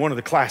in every one of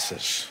the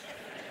classes.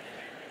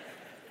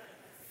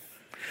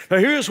 Now,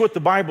 here's what the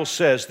Bible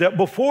says, that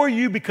before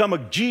you become a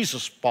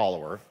Jesus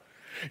follower,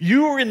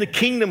 you are in the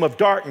kingdom of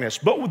darkness.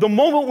 But the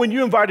moment when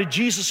you invited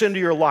Jesus into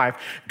your life,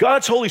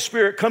 God's Holy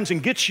Spirit comes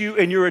and gets you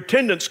in your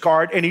attendance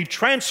card, and he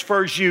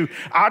transfers you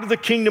out of the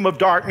kingdom of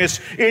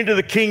darkness into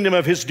the kingdom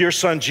of his dear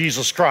son,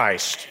 Jesus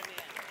Christ.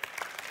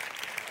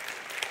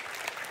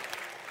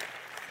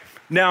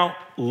 Now,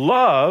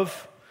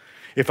 love,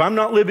 if I'm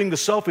not living the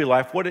selfie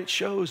life, what it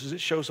shows is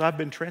it shows I've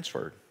been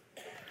transferred.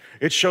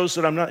 It shows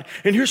that I'm not,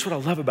 and here's what I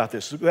love about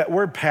this. That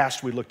word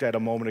past we looked at a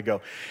moment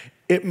ago.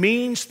 It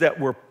means that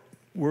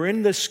we're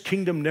in this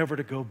kingdom never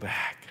to go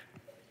back.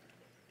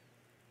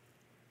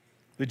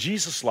 The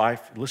Jesus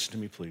life, listen to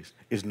me please,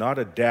 is not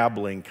a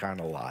dabbling kind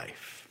of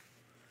life.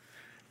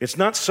 It's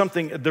not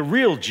something, the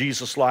real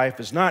Jesus life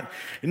is not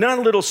a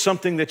little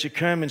something that you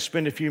come and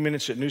spend a few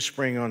minutes at New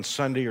Spring on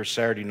Sunday or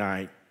Saturday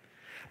night.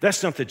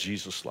 That's not the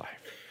Jesus life.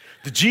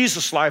 The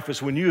Jesus life is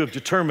when you have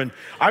determined,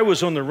 I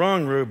was on the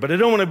wrong road, but I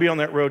don't want to be on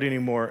that road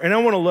anymore. And I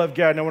want to love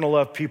God and I want to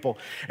love people.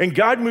 And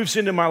God moves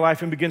into my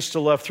life and begins to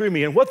love through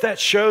me. And what that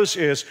shows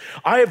is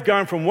I have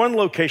gone from one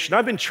location,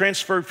 I've been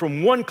transferred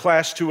from one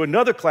class to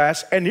another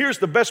class. And here's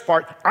the best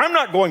part, I'm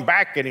not going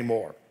back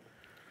anymore.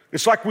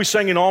 It's like we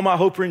sang in All My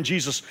Hope Are in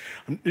Jesus.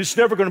 It's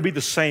never going to be the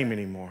same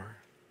anymore.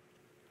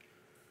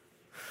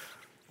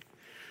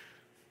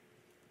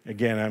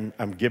 Again,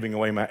 I'm giving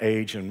away my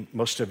age, and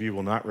most of you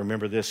will not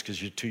remember this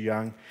because you're too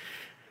young.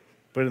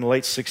 But in the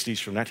late 60s,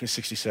 from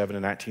 1967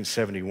 to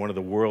 1970, one of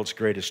the world's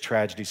greatest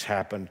tragedies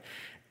happened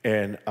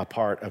in a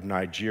part of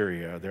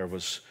Nigeria. There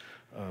was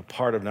a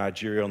part of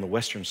Nigeria on the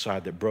western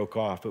side that broke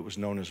off. It was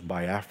known as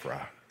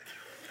Biafra.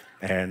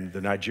 And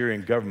the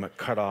Nigerian government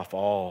cut off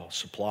all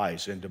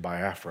supplies into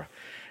Biafra.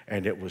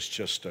 And it was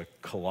just a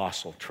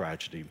colossal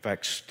tragedy. In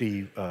fact,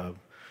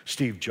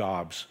 Steve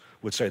Jobs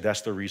would say that's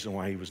the reason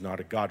why he was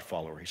not a God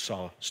follower. He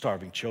saw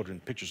starving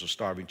children, pictures of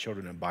starving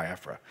children in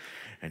Biafra,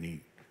 and he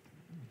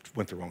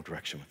went the wrong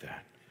direction with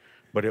that.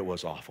 But it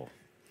was awful.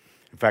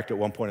 In fact, at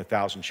one point,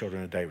 1,000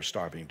 children a day were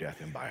starving to death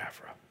in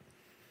Biafra.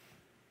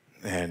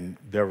 And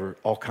there were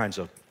all kinds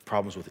of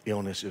problems with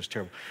illness. It was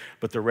terrible.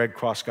 But the Red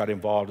Cross got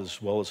involved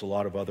as well as a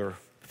lot of other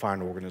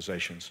fine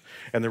organizations.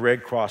 And the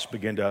Red Cross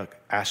began to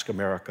ask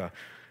America.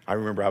 I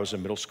remember I was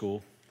in middle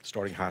school,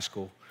 starting high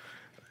school.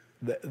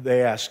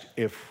 They asked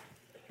if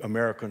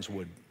Americans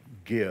would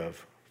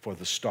give for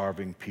the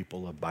starving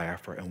people of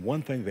Biafra. And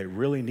one thing they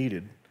really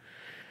needed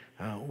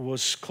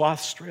was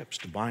cloth strips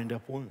to bind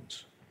up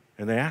wounds.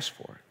 And they asked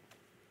for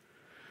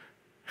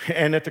it.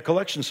 And at the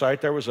collection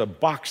site, there was a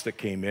box that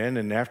came in,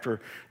 and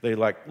after they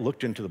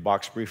looked into the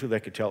box briefly,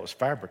 they could tell it was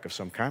fabric of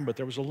some kind, but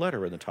there was a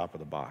letter in the top of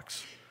the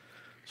box.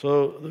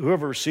 So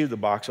whoever received the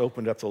box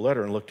opened up the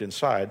letter and looked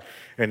inside,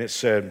 and it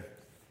said,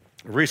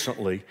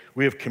 "Recently,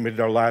 we have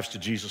committed our lives to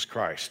Jesus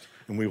Christ,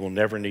 and we will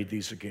never need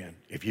these again.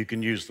 If you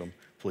can use them,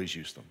 please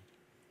use them."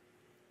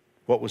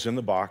 What was in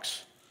the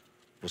box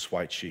was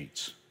white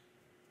sheets.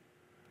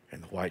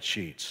 And the white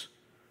sheets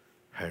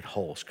had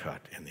holes cut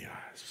in the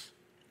eyes.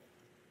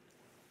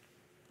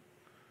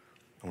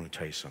 I want to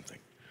tell you something.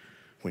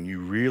 When you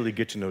really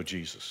get to know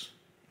Jesus,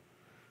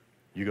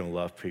 you're going to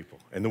love people.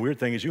 And the weird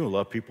thing is you're going to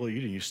love people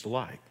you didn't used to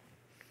like.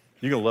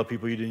 You're going to love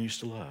people you didn't used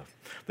to love.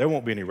 There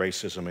won't be any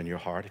racism in your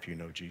heart if you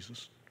know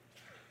Jesus.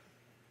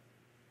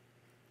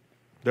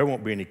 There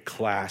won't be any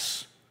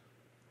class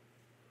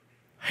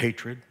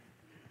hatred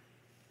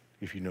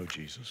if you know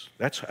Jesus.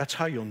 That's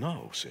how you'll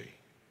know, see.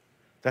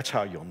 That's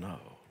how you'll know.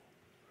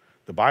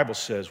 The Bible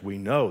says we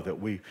know that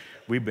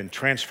we've been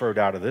transferred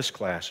out of this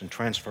class and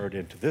transferred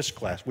into this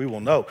class. We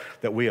will know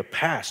that we have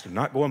passed and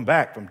not going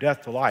back from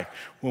death to life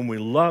when we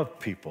love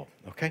people,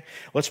 okay?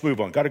 Let's move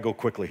on. Got to go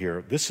quickly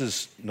here. This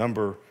is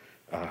number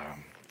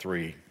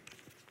 3.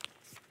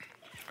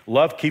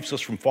 Love keeps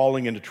us from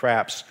falling into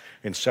traps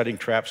and setting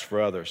traps for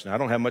others. Now, I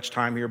don't have much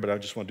time here, but I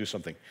just want to do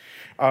something.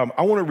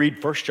 I want to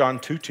read 1 John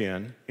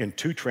 2:10 in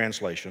 2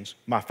 translations,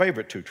 my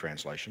favorite 2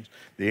 translations,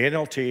 the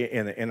NLT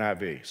and the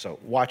NIV. So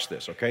watch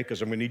this, okay?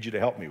 Because I'm going to need you to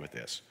help me with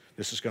this.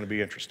 This is going to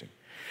be interesting.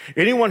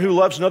 Anyone who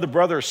loves another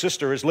brother or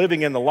sister is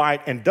living in the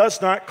light and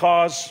does not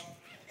cause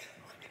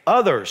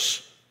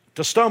others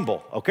to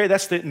stumble. Okay,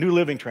 that's the New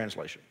Living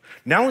Translation.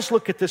 Now let's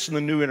look at this in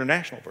the New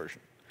International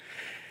Version.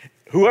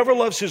 Whoever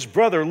loves his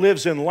brother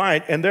lives in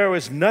light, and there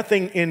is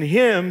nothing in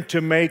him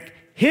to make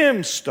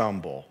him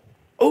stumble.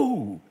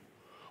 Oh,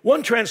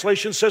 one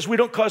translation says we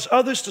don't cause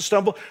others to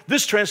stumble.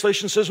 This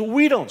translation says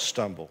we don't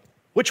stumble.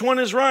 Which one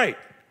is right?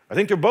 I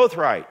think they're both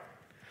right.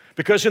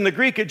 Because in the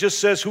Greek it just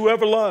says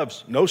whoever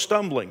loves, no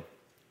stumbling.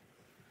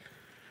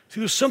 See,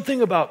 there's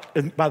something about,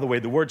 and by the way,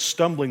 the word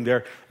stumbling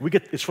there,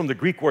 it's from the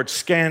Greek word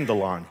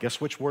scandalon.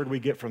 Guess which word we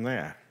get from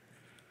that?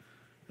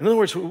 In other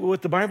words,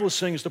 what the Bible is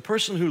saying is the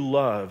person who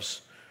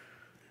loves,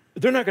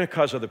 they're not going to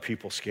cause other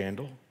people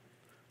scandal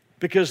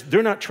because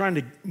they're not trying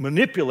to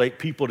manipulate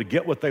people to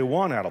get what they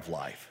want out of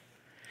life.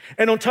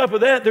 And on top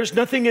of that, there's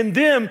nothing in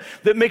them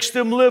that makes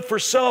them live for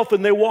self,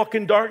 and they walk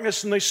in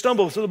darkness and they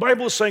stumble. So the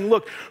Bible is saying,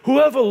 look,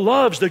 whoever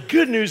loves, the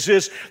good news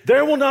is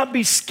there will not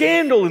be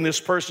scandal in this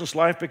person's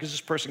life because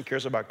this person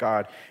cares about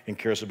God and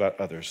cares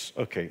about others.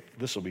 Okay,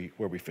 this will be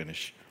where we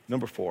finish.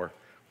 Number 4,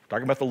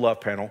 talking about the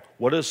love panel.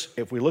 What is,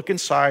 if we look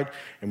inside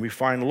and we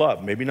find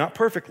love, maybe not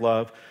perfect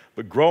love,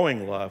 but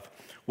growing love,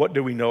 what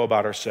do we know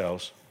about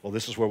ourselves? Well,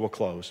 this is where we'll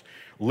close.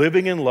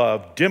 Living in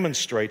love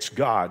demonstrates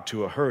God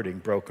to a hurting,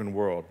 broken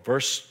world.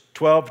 Verse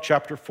 12,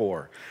 chapter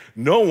 4.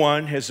 No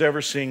one has ever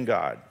seen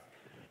God.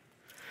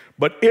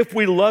 But if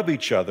we love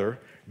each other,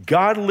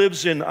 God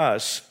lives in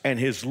us, and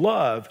his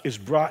love is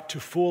brought to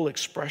full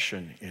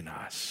expression in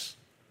us.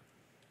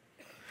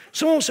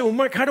 Someone will say, well,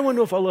 Mark, how do I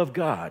know if I love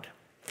God?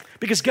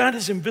 Because God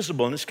is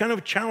invisible, and it's kind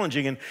of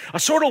challenging, and I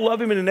sort of love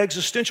him in an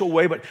existential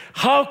way, but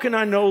how can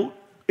I know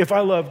if I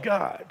love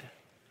God?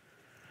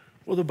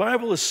 Well, the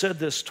Bible has said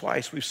this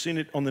twice. We've seen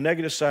it on the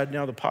negative side,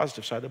 now the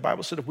positive side. The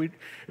Bible said if we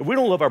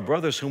don't love our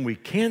brothers whom we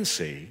can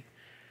see,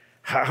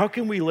 how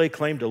can we lay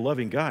claim to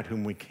loving God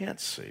whom we can't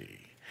see?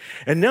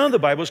 And now the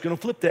Bible is going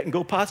to flip that and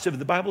go positive.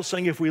 The Bible is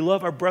saying if we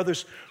love our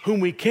brothers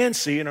whom we can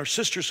see and our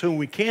sisters whom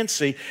we can't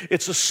see,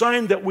 it's a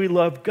sign that we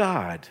love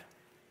God.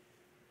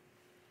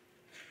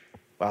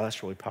 Wow,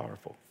 that's really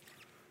powerful.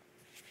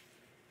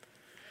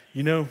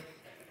 You know,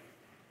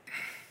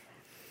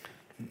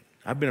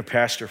 I've been a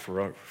pastor for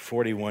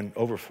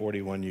over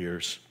 41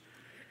 years,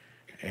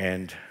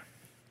 and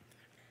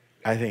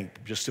I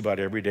think just about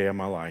every day of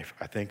my life,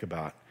 I think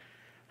about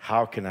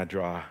how can I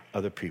draw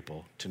other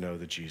people to know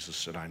the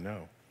Jesus that I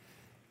know?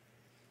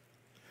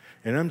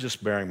 And I'm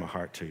just bearing my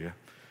heart to you.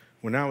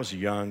 When I was a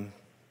young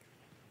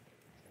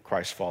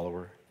Christ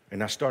follower,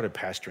 and I started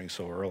pastoring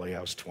so early,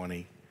 I was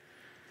 20,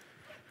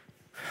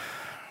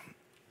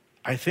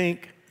 I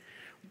think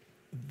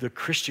the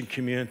Christian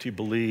community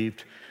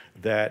believed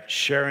that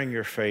sharing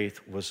your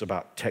faith was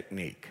about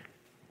technique.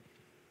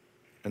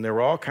 And there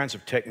were all kinds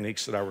of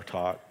techniques that I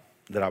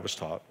was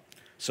taught,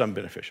 some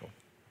beneficial.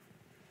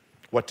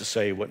 What to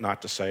say, what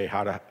not to say,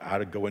 how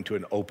to go into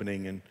an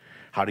opening, and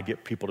how to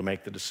get people to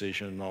make the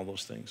decision, and all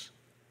those things.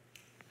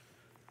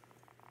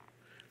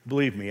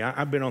 Believe me,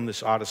 I've been on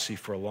this odyssey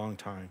for a long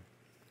time.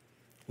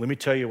 Let me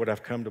tell you what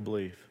I've come to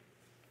believe.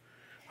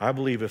 I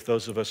believe if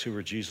those of us who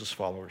are Jesus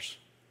followers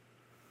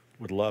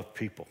would love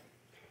people,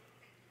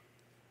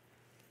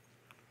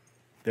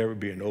 there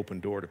would be an open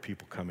door to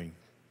people coming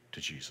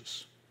to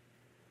Jesus.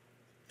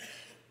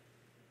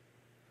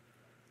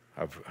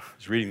 I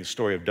was reading the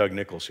story of Doug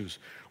Nichols, who's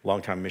a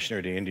longtime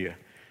missionary to India.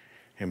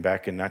 And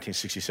back in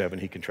 1967,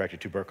 he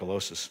contracted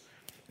tuberculosis,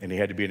 and he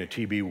had to be in a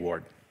TB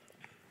ward.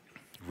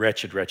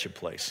 Wretched, wretched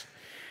place.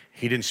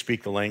 He didn't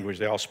speak the language.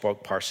 They all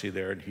spoke Parsi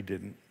there, and he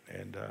didn't.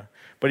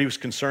 But he was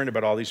concerned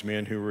about all these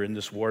men who were in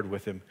this ward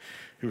with him,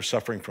 who were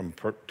suffering from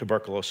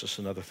tuberculosis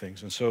and other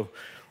things. And so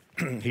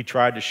he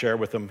tried to share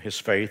with them his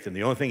faith, and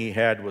the only thing he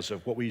had was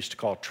what we used to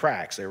call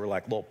tracts. They were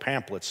like little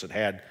pamphlets that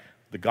had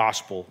the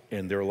gospel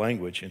in their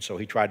language, and so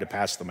he tried to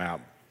pass them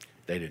out.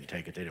 They didn't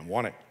take it. They didn't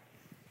want it.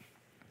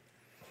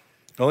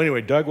 Well,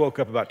 anyway, Doug woke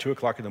up about 2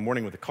 o'clock in the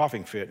morning with a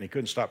coughing fit, and he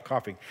couldn't stop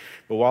coughing.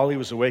 But while he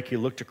was awake, he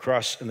looked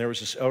across, and there was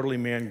this elderly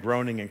man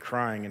groaning and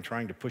crying and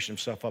trying to push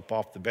himself up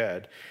off the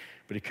bed,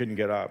 but he couldn't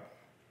get up.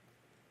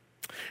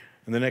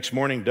 And the next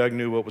morning, Doug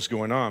knew what was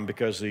going on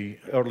because the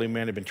elderly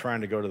man had been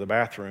trying to go to the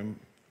bathroom,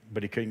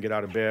 but he couldn't get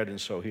out of bed,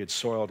 and so he had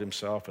soiled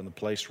himself, and the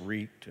place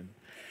reeked, and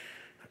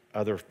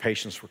other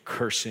patients were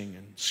cursing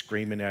and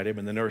screaming at him,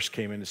 and the nurse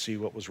came in to see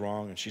what was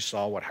wrong, and she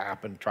saw what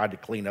happened, tried to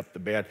clean up the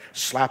bed,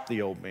 slapped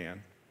the old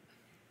man.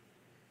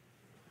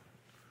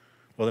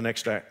 Well, the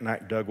next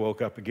night, Doug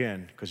woke up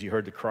again because he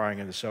heard the crying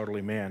of this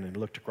elderly man and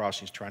looked across.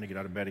 He's trying to get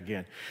out of bed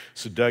again.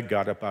 So Doug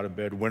got up out of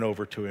bed, went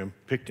over to him,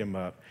 picked him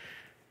up,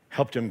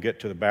 helped him get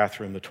to the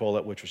bathroom, the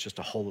toilet, which was just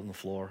a hole in the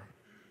floor.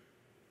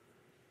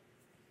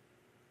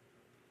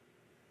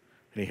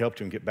 And he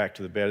helped him get back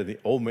to the bed, and the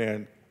old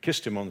man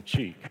kissed him on the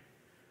cheek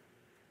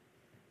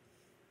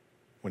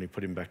when he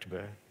put him back to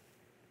bed.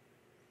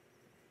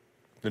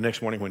 The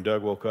next morning when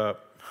Doug woke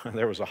up,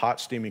 there was a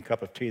hot, steaming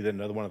cup of tea that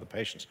another one of the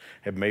patients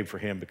had made for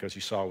him because he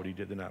saw what he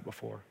did the night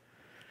before.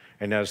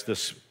 And as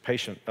this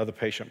other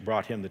patient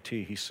brought him the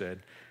tea, he said,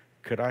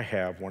 "Could I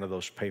have one of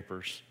those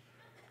papers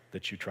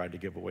that you tried to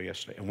give away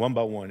yesterday?" And one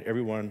by one,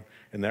 everyone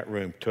in that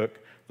room took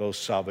those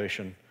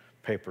salvation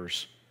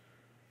papers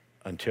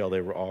until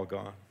they were all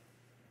gone.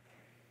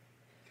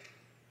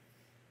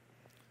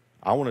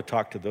 I want to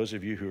talk to those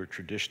of you who are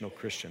traditional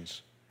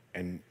Christians,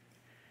 and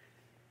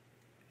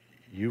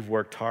you've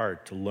worked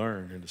hard to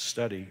learn and to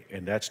study,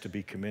 and that's to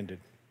be commended.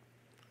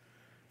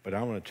 But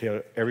I want to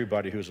tell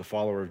everybody who's a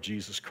follower of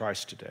Jesus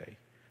Christ today,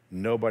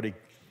 nobody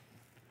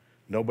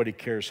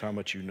cares how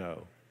much you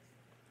know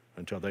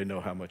until they know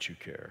how much you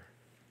care.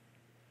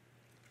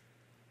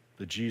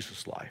 The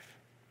Jesus life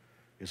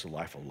is a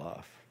life of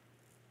love.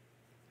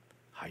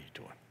 How you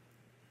doing?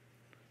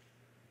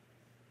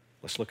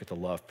 Let's look at the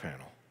love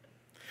panel.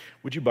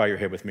 Would you bow your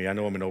head with me? I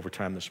know I'm in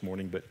overtime this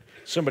morning, but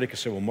somebody could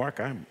say, well, Mark,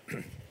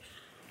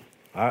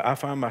 I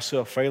find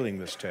myself failing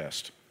this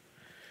test.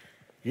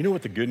 You know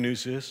what the good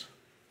news is?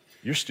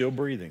 You're still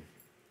breathing.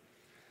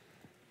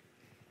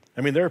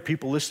 I mean, there are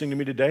people listening to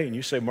me today, and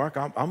you say, Mark,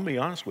 I'm going to be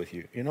honest with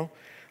you. You know,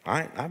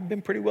 I've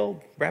been pretty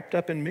well wrapped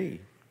up in me.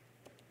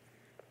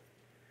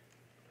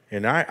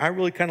 And I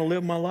really kind of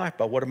live my life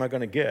by what am I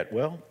going to get?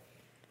 Well,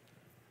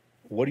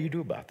 what do you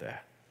do about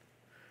that?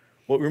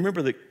 Well,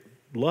 remember that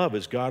love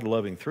is God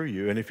loving through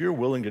you. And if you're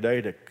willing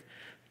today to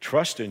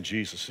trust in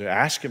Jesus, to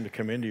ask him to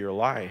come into your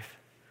life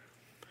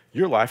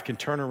can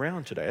turn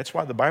around today. That's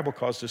why the Bible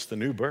calls this the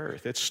new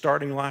birth. It's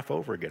starting life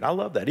over again. I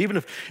love that. Even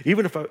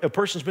if a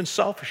person's been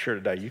selfish here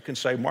today, you can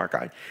say, Mark,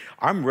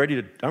 I'm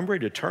ready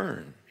to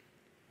turn.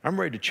 I'm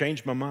ready to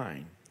change my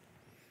mind.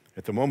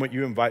 At the moment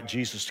you invite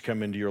Jesus to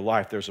come into your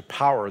life, there's a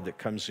power that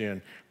comes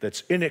in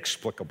that's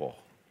inexplicable.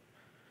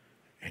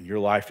 And your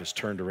life is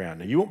turned around.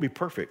 Now, you won't be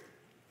perfect.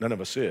 None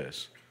of us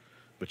is.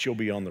 But you'll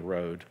be on the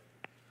road.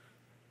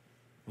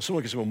 Well,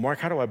 someone can say, well, Mark,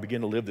 how do I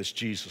begin to live this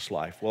Jesus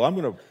life? Well, I'm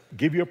going to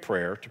give you a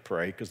prayer to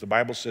pray because the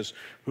Bible says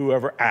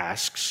whoever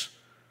asks,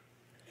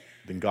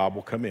 then God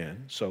will come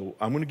in. So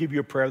I'm going to give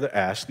you a prayer that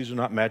asks. These are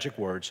not magic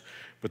words,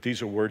 but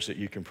these are words that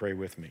you can pray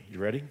with me. You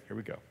ready? Here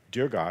we go.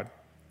 Dear God,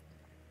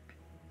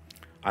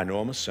 I know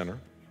I'm a sinner,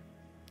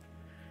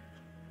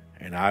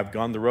 and I've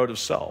gone the road of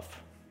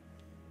self,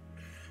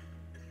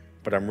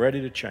 but I'm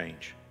ready to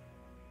change.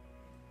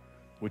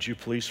 Would you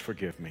please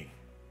forgive me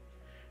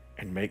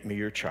and make me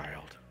your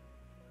child?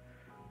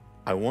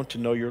 I want to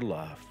know your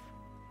love,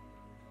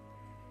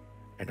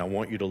 and I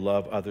want you to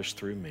love others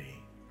through me.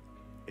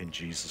 In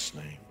Jesus'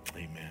 name,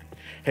 amen.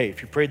 Hey,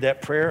 if you prayed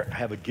that prayer, I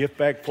have a gift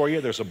bag for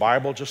you. There's a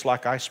Bible just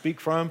like I speak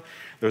from.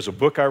 There's a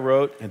book I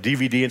wrote, a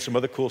DVD, and some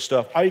other cool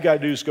stuff. All you got to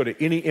do is go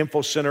to any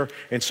info center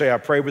and say, I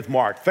pray with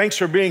Mark. Thanks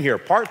for being here.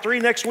 Part 3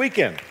 next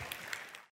weekend.